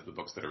canon is the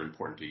books that are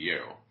important to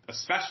you,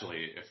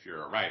 especially if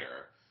you're a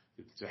writer.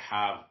 To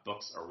have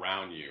books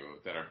around you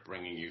that are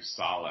bringing you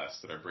solace,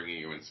 that are bringing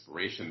you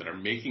inspiration, that are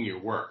making you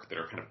work, that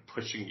are kind of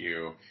pushing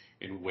you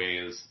in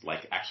ways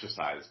like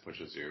exercise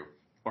pushes you,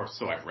 or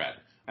so I've read.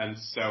 And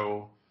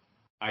so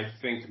I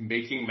think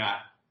making that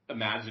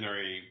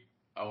imaginary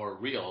or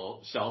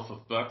real shelf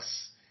of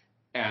books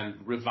and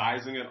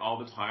revising it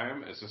all the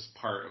time is just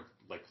part of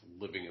like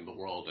living in the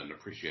world and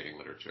appreciating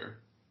literature.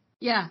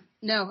 Yeah,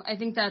 no, I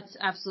think that's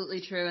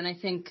absolutely true. And I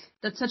think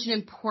that's such an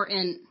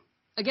important,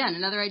 again,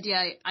 another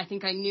idea I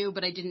think I knew,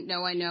 but I didn't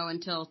know I know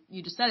until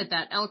you just said it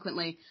that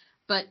eloquently.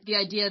 But the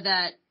idea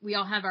that we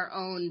all have our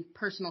own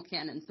personal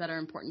canons that are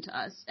important to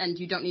us, and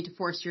you don't need to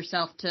force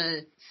yourself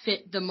to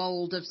fit the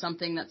mold of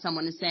something that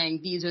someone is saying,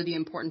 these are the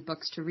important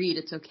books to read.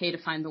 It's okay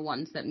to find the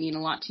ones that mean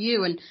a lot to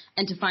you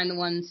and to find the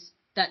ones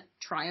that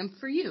triumph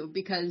for you,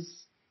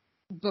 because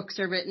books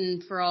are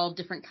written for all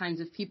different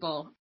kinds of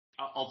people.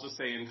 I'll just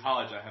say in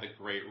college I had a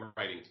great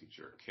writing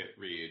teacher, Kit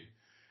Reed,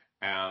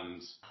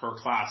 and her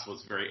class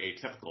was very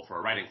atypical for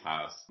a writing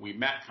class. We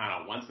met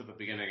kind of once at the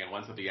beginning and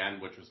once at the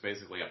end, which was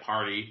basically a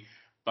party,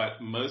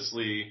 but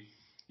mostly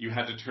you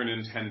had to turn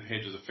in 10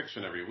 pages of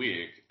fiction every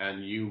week,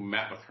 and you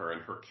met with her in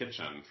her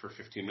kitchen for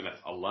 15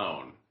 minutes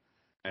alone,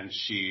 and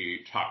she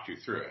talked you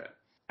through it.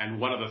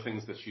 And one of the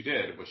things that she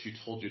did was she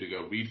told you to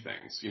go read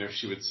things.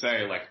 She would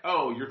say like,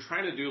 oh, you're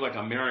trying to do like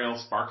a Mariel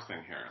Spark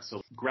thing here,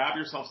 so grab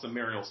yourself some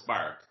Mariel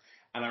Spark.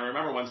 And I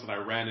remember once that I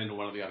ran into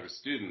one of the other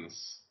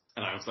students,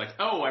 and I was like,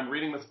 oh, I'm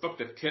reading this book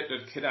that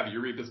Kit have you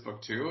read this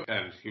book too?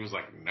 And he was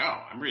like, no,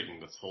 I'm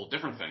reading this whole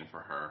different thing for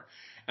her.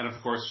 And of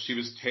course, she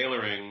was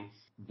tailoring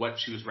what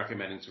she was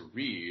recommending to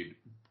read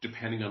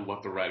depending on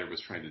what the writer was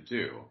trying to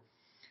do.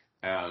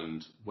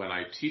 And when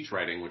I teach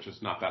writing, which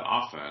is not that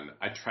often,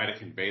 I try to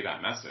convey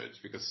that message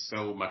because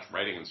so much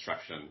writing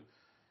instruction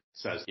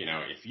says,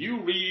 if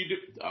you read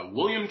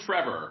William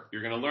Trevor,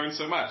 you're going to learn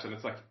so much. And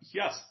it's like,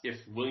 yes, if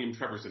William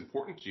Trevor's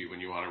important to you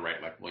when you want to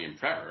write like William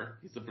Trevor,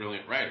 he's a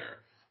brilliant writer.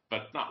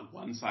 But not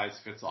one size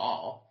fits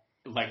all,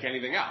 like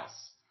anything else,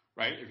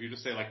 right? If you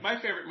just say, like, my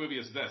favorite movie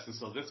is this, and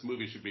so this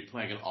movie should be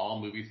playing in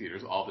all movie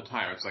theaters all the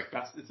time, it's like,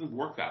 it doesn't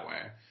work that way.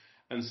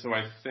 And so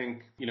I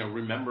think,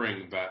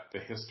 remembering that the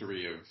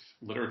history of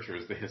literature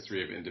is the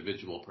history of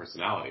individual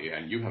personality,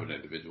 and you have an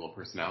individual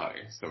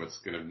personality, so it's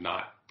going to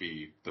not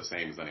be the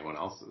same as anyone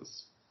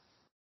else's.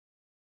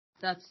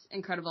 That's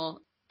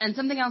incredible. And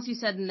something else you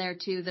said in there,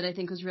 too, that I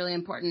think was really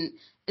important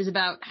is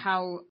about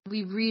how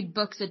we read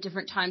books at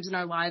different times in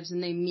our lives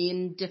and they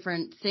mean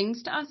different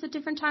things to us at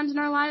different times in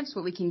our lives.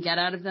 What we can get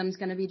out of them is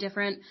going to be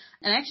different.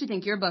 And I actually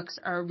think your books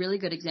are a really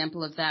good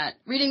example of that.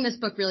 Reading this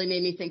book really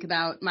made me think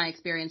about my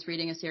experience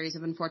reading a series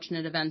of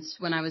unfortunate events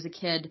when I was a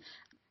kid.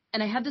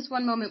 And I had this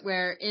one moment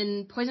where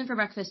in Poison for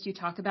Breakfast, you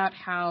talk about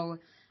how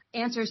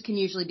answers can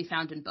usually be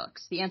found in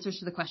books. The answers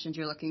to the questions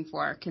you're looking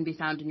for can be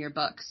found in your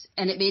books.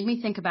 And it made me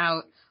think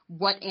about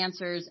what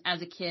answers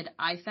as a kid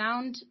I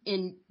found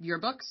in your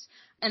books.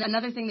 And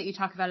another thing that you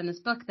talk about in this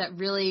book that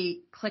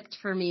really clicked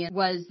for me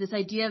was this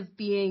idea of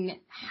being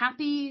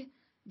happy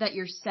that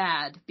you're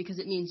sad because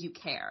it means you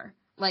care.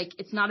 Like,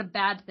 it's not a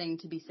bad thing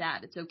to be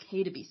sad. It's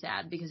okay to be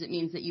sad because it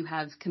means that you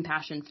have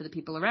compassion for the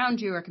people around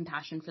you or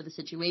compassion for the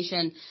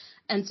situation.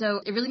 And so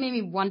it really made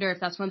me wonder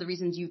if that's one of the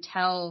reasons you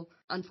tell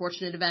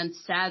unfortunate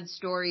events, sad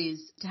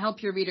stories, to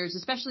help your readers,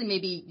 especially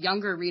maybe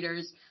younger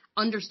readers,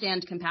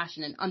 understand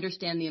compassion and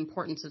understand the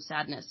importance of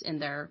sadness in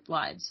their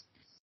lives.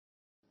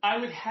 I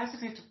would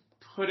hesitate to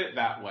put it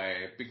that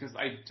way because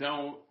I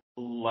don't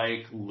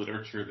like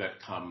literature that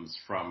comes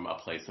from a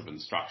place of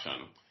instruction.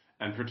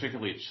 And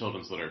particularly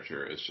children's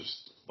literature is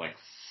just like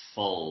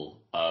full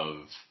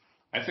of,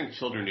 I think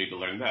children need to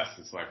learn this.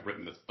 And so I've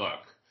written this book.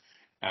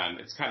 And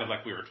it's kind of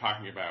like we were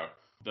talking about,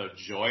 the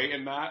joy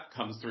in that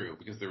comes through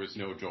because there is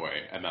no joy,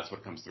 and that's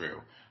what comes through.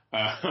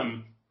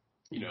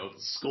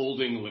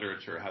 Scolding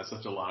literature has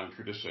such a long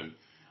tradition.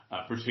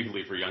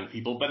 particularly for young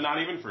people, but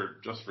not even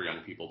just for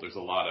young people. There's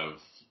a lot of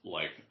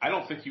I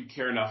don't think you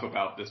care enough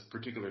about this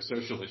particular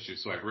social issue,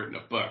 so I've written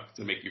a book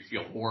to make you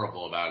feel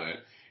horrible about it,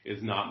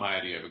 is not my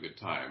idea of a good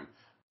time.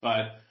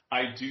 But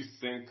I do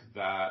think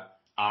that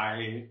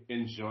I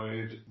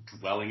enjoyed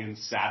dwelling in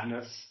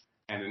sadness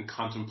and in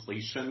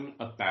contemplation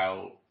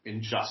about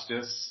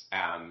injustice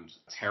and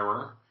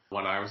terror.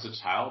 When I was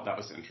a child, that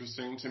was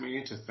interesting to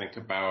me, to think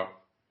about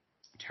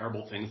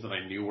terrible things that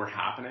I knew were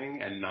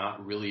happening and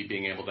not really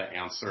being able to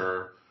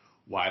answer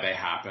why they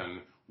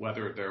happen,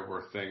 whether there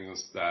were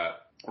things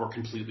that were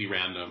completely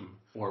random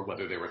or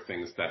whether there were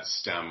things that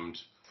stemmed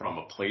from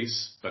a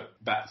place. But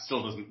that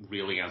still doesn't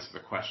really answer the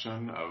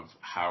question of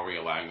how are we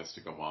allowing this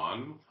to go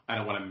on. I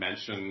don't want to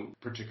mention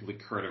particularly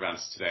current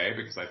events today,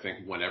 because I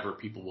think whenever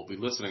people will be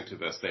listening to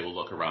this, they will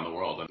look around the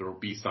world and there will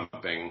be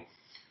something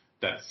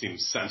that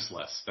seems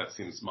senseless, that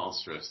seems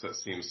monstrous, that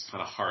seems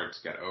kind of hard to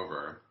get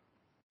over.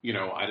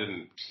 I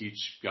didn't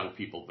teach young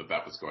people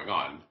that was going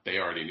on. They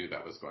already knew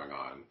that was going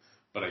on.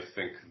 But I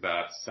think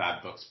that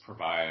sad books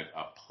provide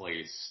a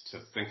place to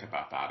think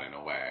about that in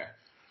a way.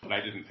 But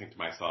I didn't think to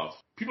myself,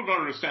 people don't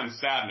understand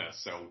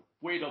sadness, so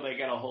wait till they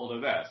get a hold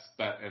of this.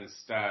 But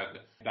instead,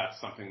 that's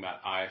something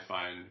that I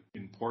find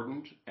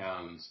important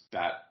and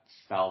that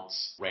felt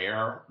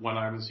rare when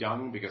I was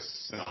young, because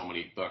so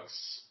many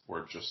books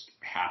were just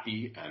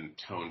happy and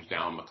toned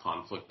down the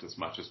conflict as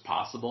much as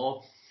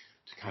possible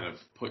to kind of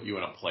put you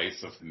in a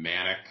place of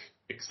manic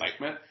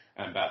excitement.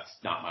 And that's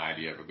not my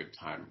idea of a good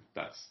time.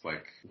 That's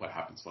like what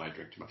happens when I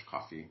drink too much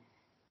coffee.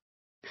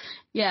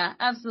 Yeah,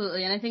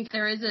 absolutely. And I think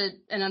there is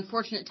an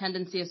unfortunate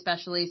tendency,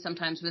 especially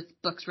sometimes with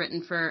books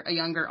written for a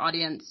younger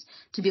audience,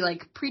 to be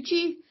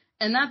preachy.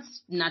 And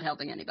that's not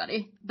helping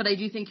anybody. But I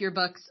do think your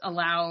books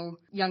allow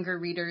younger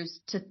readers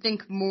to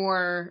think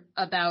more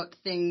about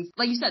things,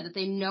 like you said, that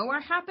they know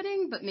are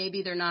happening, but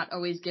maybe they're not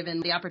always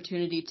given the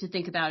opportunity to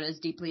think about as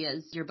deeply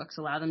as your books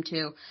allow them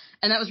to.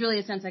 And that was really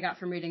a sense I got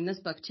from reading this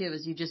book, too,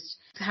 is you just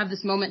have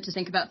this moment to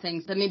think about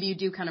things that maybe you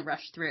do kind of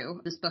rush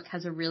through. This book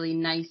has a really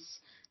nice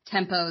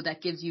tempo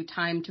that gives you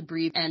time to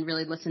breathe and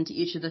really listen to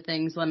each of the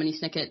things Lemony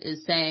Snicket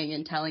is saying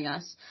and telling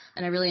us.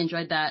 And I really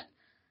enjoyed that.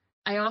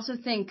 I also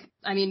think,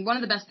 one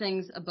of the best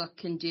things a book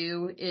can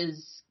do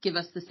is give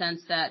us the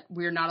sense that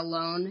we're not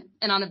alone.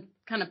 And on a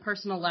kind of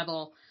personal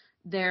level,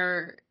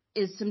 there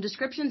is some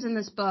descriptions in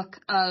this book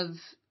of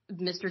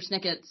Mr.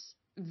 Snicket's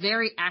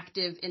very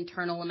active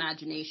internal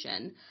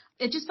imagination.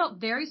 It just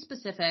felt very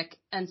specific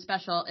and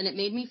special, and it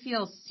made me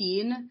feel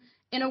seen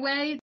in a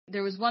way.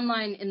 There was one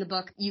line in the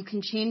book, you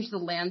can change the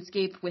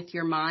landscape with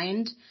your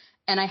mind.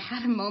 And I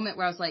had a moment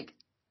where I was like,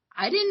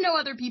 I didn't know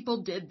other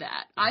people did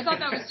that. I thought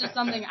that was just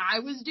something I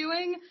was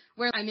doing,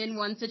 where I'm in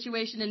one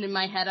situation and in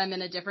my head I'm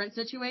in a different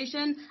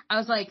situation. I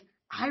was like,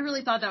 I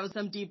really thought that was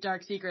some deep,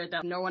 dark secret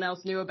that no one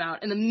else knew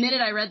about. And the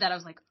minute I read that, I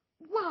was like,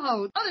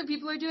 whoa, other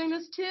people are doing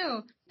this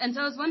too. And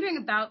so I was wondering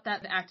about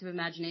that active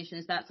imagination.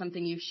 Is that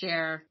something you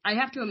share? I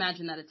have to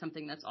imagine that it's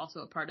something that's also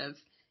a part of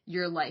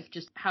your life,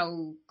 just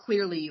how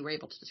clearly you were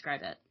able to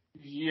describe it.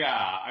 Yeah,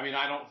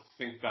 I don't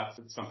think that's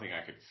something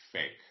I could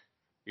fake.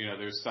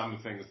 There's some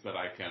things that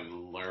I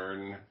can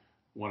learn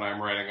when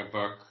I'm writing a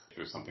book. If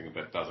there's something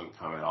that doesn't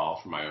come at all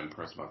from my own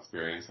personal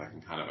experience, I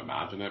can kind of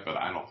imagine it, but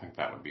I don't think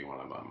that would be one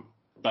of them.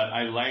 But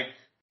I like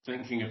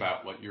thinking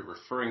about what you're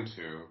referring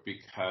to,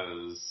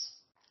 because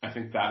I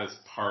think that is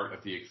part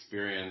of the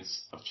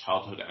experience of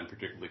childhood, and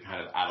particularly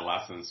kind of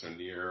adolescence or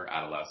near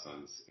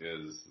adolescence,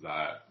 is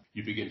that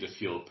you begin to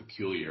feel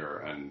peculiar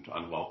and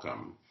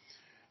unwelcome.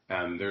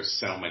 And there's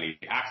so many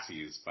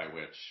axes by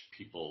which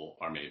people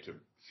are made to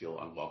feel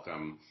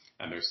unwelcome.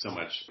 And there's so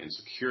much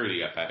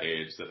insecurity at that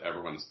age that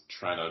everyone's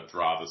trying to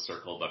draw the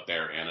circle that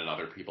they're in and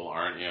other people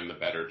aren't in, the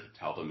better to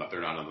tell them that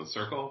they're not in the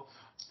circle.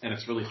 And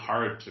it's really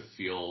hard to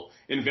feel,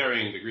 in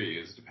varying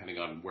degrees, depending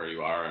on where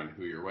you are and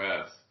who you're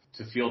with,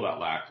 to feel that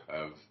lack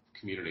of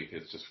community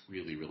is just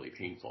really, really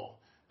painful.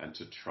 And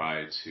to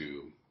try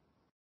to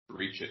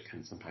reach it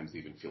can sometimes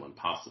even feel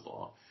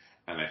impossible.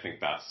 And I think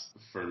that's,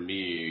 for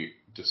me,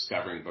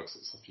 discovering books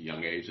at such a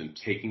young age and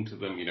taking to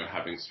them,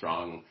 having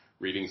strong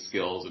reading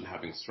skills and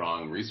having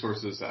strong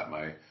resources at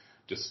my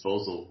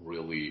disposal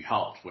really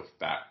helped with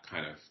that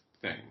kind of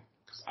thing.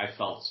 Because I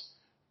felt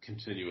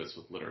continuous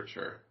with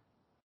literature,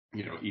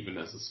 even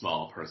as a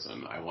small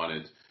person. I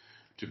wanted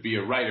to be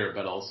a writer,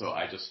 but also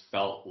I just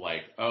felt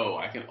like,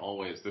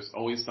 there's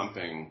always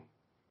something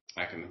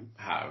I can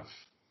have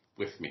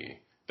with me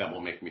that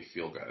will make me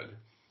feel good.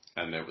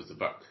 And there was a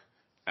book.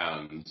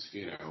 And,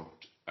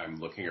 I'm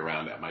looking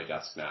around at my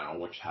desk now,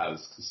 which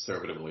has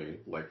conservatively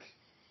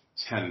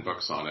 10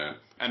 books on it.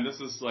 And this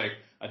is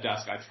a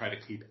desk I try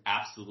to keep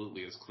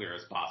absolutely as clear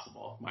as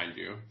possible, mind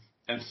you.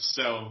 And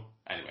so,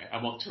 anyway,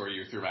 I won't tour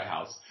you through my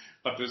house,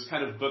 but there's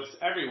kind of books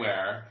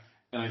everywhere.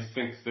 And I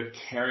think that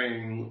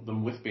carrying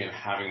them with me and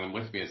having them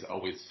with me has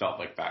always felt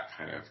like that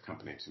kind of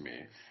company to me.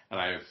 And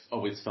I've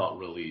always felt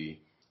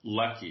really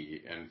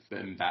lucky, and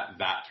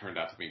that turned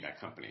out to be my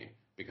company.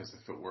 Because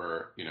if it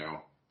were,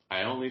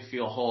 I only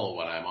feel whole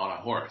when I'm on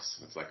a horse.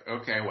 It's like,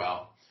 okay,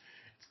 well,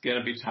 It's going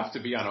to be tough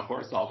to be on a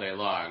horse all day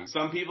long.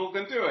 Some people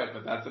can do it,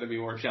 but that's going to be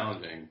more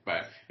challenging.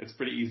 But it's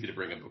pretty easy to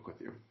bring a book with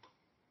you.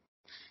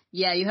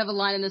 Yeah, you have a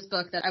line in this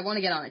book that I want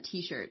to get on a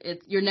T-shirt.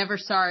 It's, "You're never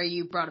sorry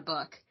you brought a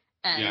book."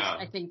 And yeah.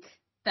 I think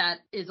that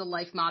is a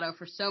life motto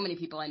for so many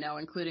people I know,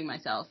 including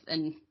myself.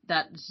 And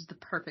that is just the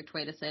perfect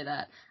way to say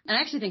that. And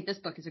I actually think this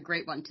book is a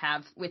great one to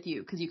have with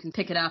you because you can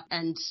pick it up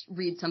and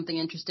read something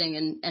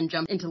interesting and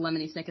jump into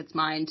Lemony Snicket's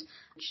mind,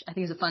 which I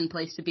think is a fun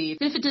place to be.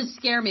 Even if it does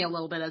scare me a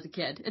little bit as a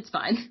kid, it's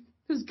fine.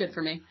 It was good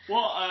for me.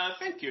 Well,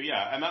 thank you.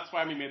 Yeah. And that's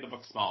why we made the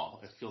book small.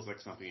 It feels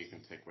like something you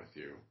can take with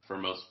you. For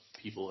most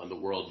people in the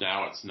world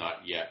now, it's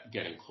not yet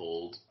getting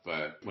cold,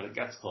 but when it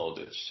gets cold,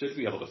 it should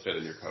be able to fit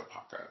in your coat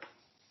pocket.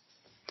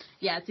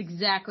 Yeah, it's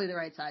exactly the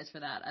right size for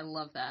that. I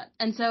love that.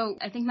 And so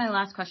I think my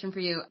last question for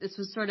you, this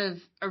was sort of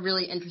a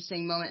really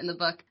interesting moment in the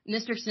book.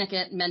 Mr.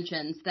 Snicket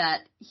mentions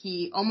that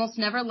he almost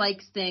never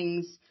likes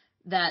things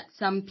that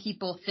some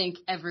people think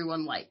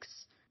everyone likes.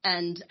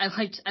 And I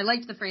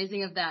liked the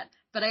phrasing of that.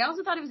 But I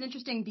also thought it was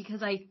interesting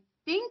because I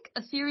think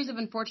A Series of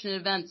Unfortunate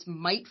Events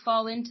might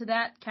fall into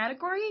that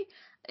category.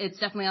 It's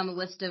definitely on the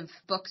list of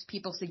books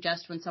people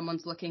suggest when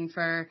someone's looking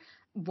for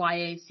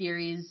YA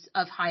series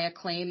of high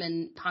acclaim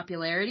and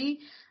popularity.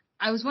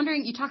 I was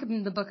wondering, you talk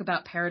in the book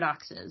about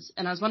paradoxes,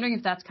 and I was wondering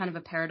if that's kind of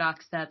a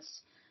paradox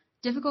that's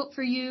difficult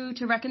for you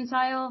to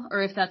reconcile,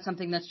 or if that's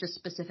something that's just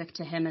specific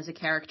to him as a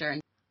character.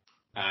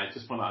 I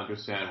just want to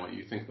understand what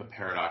you think the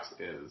paradox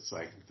is so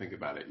I can think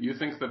about it. You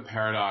think the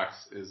paradox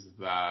is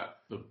that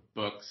the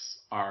books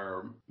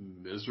are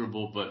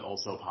miserable but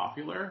also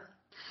popular?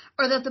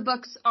 Or that the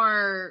books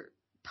are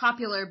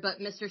popular, but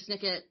Mr.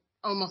 Snicket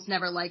almost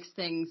never likes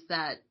things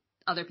that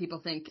other people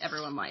think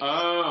everyone likes.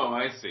 Oh,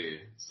 I see.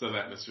 So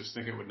that Mr.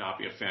 Snicket would not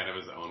be a fan of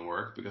his own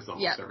work because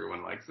almost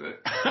everyone likes it.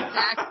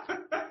 Exactly.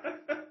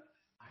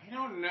 I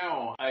don't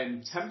know.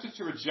 I'm tempted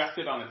to reject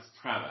it on its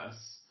premise,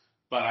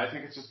 but I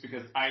think it's just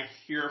because I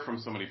hear from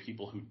so many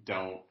people who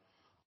don't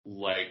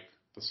like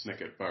the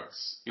Snicket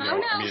books. You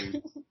know, I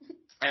mean,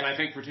 and I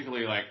think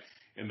particularly like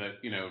in the,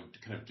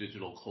 kind of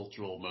digital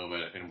cultural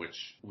moment in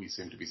which we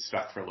seem to be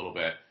stuck for a little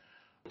bit,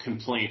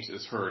 complaint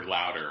is heard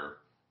louder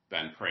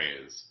than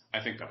praise.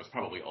 I think that was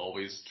probably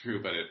always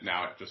true, but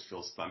now it just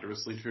feels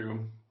thunderously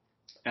true.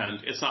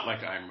 And it's not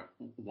like I'm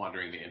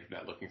wandering the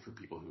internet looking for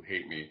people who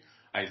hate me.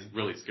 I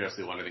really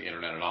scarcely wander the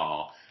internet at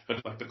all.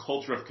 But like the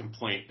culture of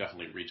complaint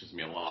definitely reaches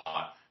me a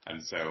lot.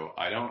 And so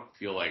I don't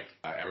feel like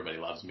everybody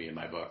loves me in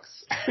my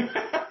books.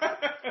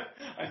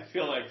 I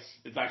feel like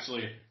it's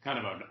actually kind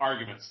of an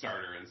argument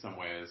starter in some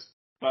ways.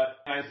 But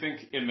I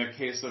think in the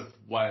case of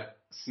what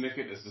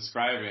Snicket is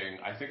describing,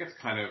 I think it's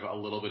kind of a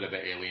little bit of the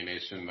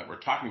alienation that we're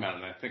talking about,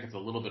 and I think it's a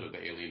little bit of the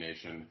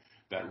alienation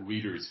that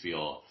readers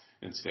feel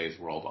in today's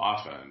world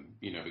often,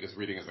 because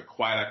reading is a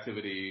quiet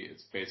activity.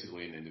 It's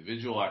basically an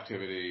individual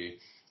activity.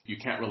 You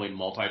can't really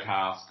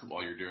multitask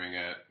while you're doing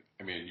it.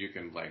 I mean, you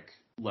can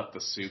let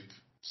the soup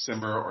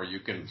simmer or you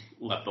can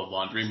let the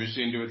laundry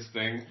machine do its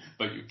thing,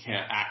 but you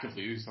can't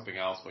actively do something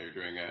else while you're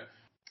doing it.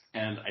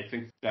 And I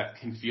think that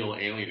can feel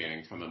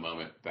alienating from the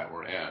moment that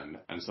we're in.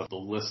 And so the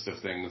list of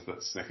things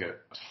that Snicket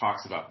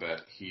talks about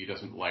that he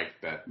doesn't like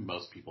that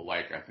most people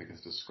like, I think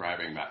is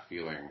describing that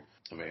feeling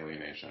of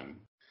alienation.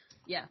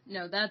 Yeah,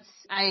 no,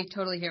 I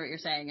totally hear what you're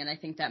saying, and I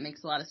think that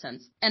makes a lot of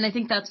sense. And I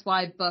think that's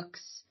why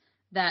books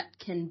that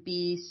can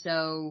be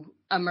so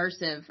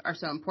immersive are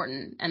so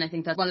important. And I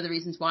think that's one of the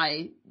reasons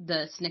why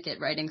the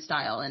Snicket writing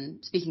style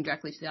and speaking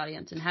directly to the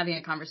audience and having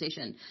a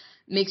conversation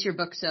makes your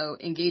book so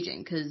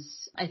engaging,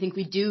 because I think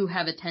we do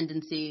have a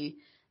tendency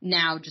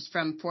now, just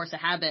from force of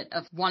habit,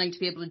 of wanting to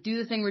be able to do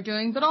the thing we're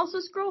doing, but also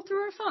scroll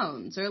through our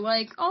phones or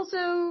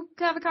also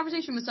have a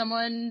conversation with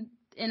someone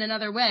in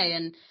another way.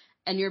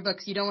 And your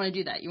books, you don't want to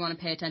do that. You want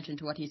to pay attention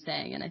to what he's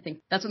saying. And I think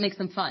that's what makes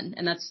them fun.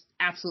 And that's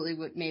absolutely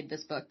what made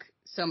this book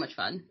so much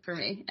fun for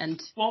me.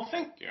 And well,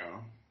 thank you.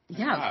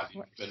 Yeah.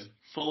 You've been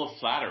full of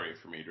flattery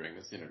for me during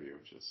this interview,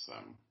 which is,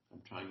 I'm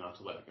trying not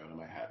to let it go to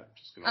my head. I'm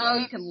just going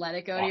to you can let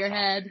it go to your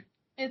head.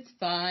 It's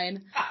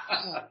fine.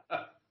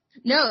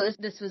 No,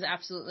 this was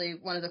absolutely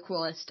one of the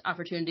coolest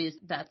opportunities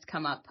that's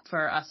come up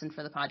for us and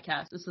for the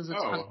podcast. This was a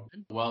ton of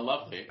fun. Well,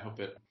 lovely. I hope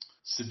it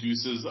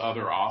seduces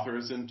other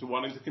authors into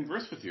wanting to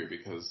converse with you,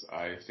 because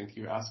I think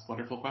you ask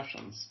wonderful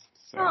questions.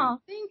 So. Oh,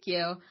 thank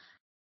you.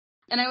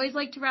 And I always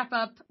like to wrap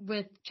up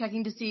with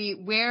checking to see,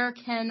 where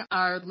can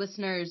our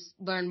listeners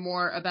learn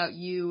more about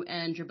you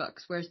and your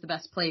books? Where's the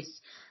best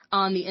place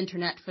on the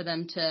internet for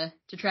them to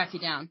track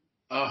you down?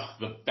 Oh,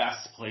 the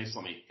best place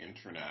on the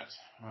internet.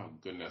 Oh,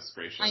 goodness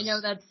gracious. I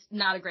know that's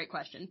not a great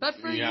question, but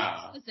for you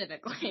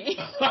specifically.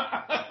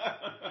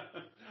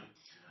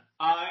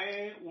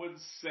 I would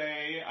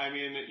say,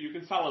 you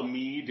can follow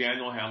me,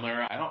 Daniel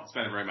Handler. I don't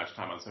spend very much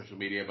time on social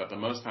media, but the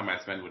most time I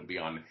spend would be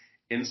on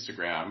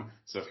Instagram.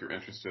 So if you're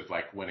interested,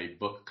 like when a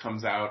book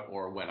comes out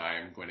or when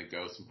I'm going to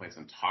go someplace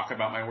and talk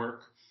about my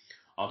work,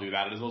 I'll do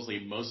that. It is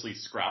mostly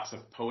scraps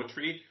of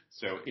poetry.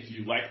 So if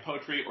you like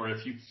poetry, or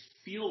if you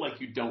feel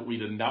like you don't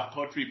read enough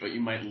poetry, but you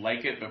might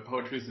like it, but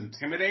poetry is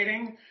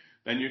intimidating,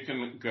 then you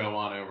can go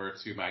on over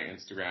to my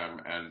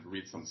Instagram and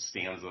read some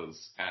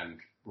stanzas and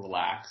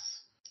relax.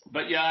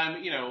 But yeah,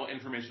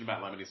 information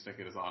about Lemony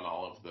Snicket is on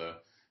all of the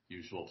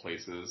usual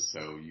places,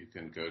 so you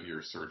can go to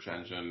your search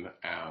engine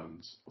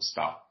and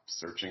stop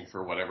searching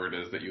for whatever it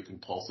is that you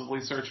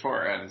compulsively search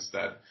for, and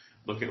instead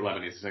look at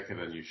Lemony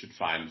Snicket, and you should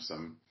find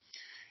some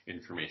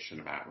information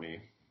about me.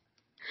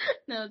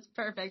 No, it's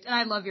perfect. And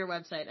I love your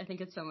website. I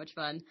think it's so much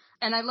fun.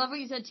 And I love what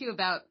you said, too,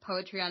 about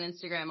poetry on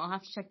Instagram. I'll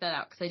have to check that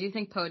out, because I do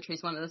think poetry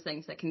is one of those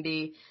things that can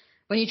be,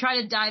 when you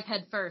try to dive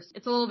head first,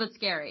 it's a little bit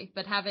scary.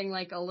 But having,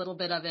 like, a little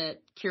bit of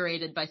it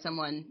curated by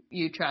someone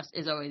you trust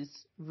is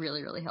always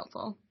really, really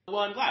helpful. Well,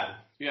 I'm glad.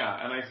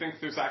 Yeah, and I think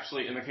there's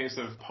actually, in the case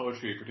of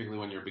poetry, particularly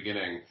when you're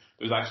beginning,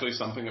 there's actually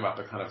something about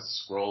the kind of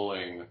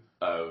scrolling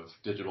of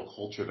digital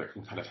culture that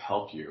can kind of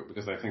help you,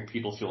 because I think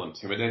people feel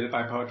intimidated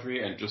by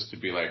poetry, and just to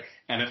be like,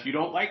 and if you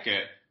don't like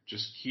it,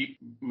 just keep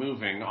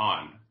moving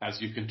on, as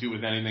you can do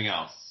with anything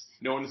else.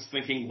 No one's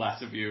thinking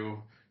less of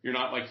you. You're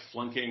not like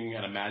flunking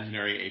an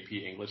imaginary AP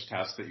English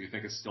test that you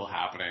think is still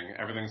happening.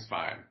 Everything's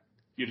fine.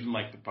 You didn't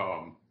like the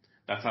poem.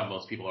 That's how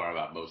most people are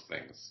about most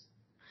things.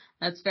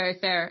 That's very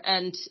fair.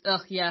 And,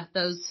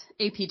 those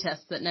AP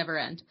tests that never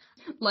end.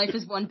 Life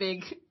is one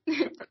big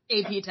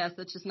AP test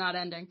that's just not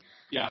ending.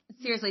 Yeah.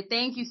 Seriously,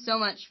 thank you so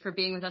much for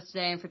being with us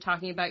today and for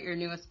talking about your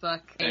newest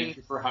book. Thank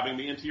you for having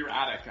me into your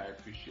attic. I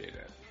appreciate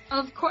it.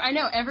 Of course. I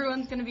know.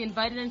 Everyone's going to be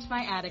invited into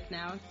my attic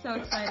now. It's so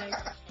exciting.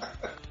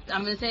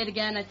 I'm going to say it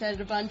again. I said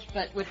it a bunch,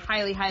 but would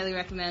highly, highly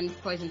recommend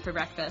Poison for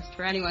Breakfast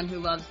for anyone who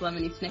loves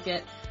Lemony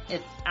Snicket.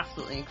 It's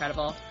absolutely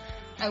incredible.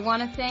 I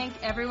want to thank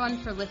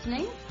everyone for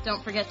listening.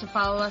 Don't forget to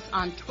follow us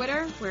on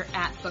Twitter. We're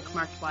at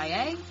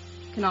BookmarkedYA.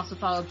 You can also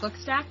follow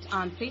Bookstacked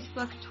on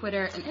Facebook,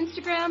 Twitter, and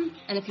Instagram.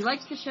 And if you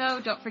liked the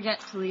show, don't forget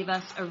to leave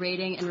us a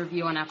rating and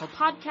review on Apple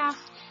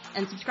Podcasts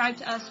and subscribe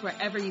to us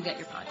wherever you get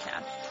your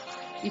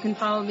podcasts. You can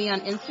follow me on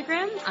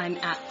Instagram. I'm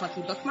at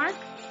PluckyBookmark.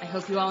 I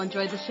hope you all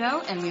enjoyed the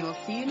show, and we will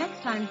see you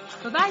next time.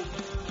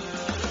 Bye-bye.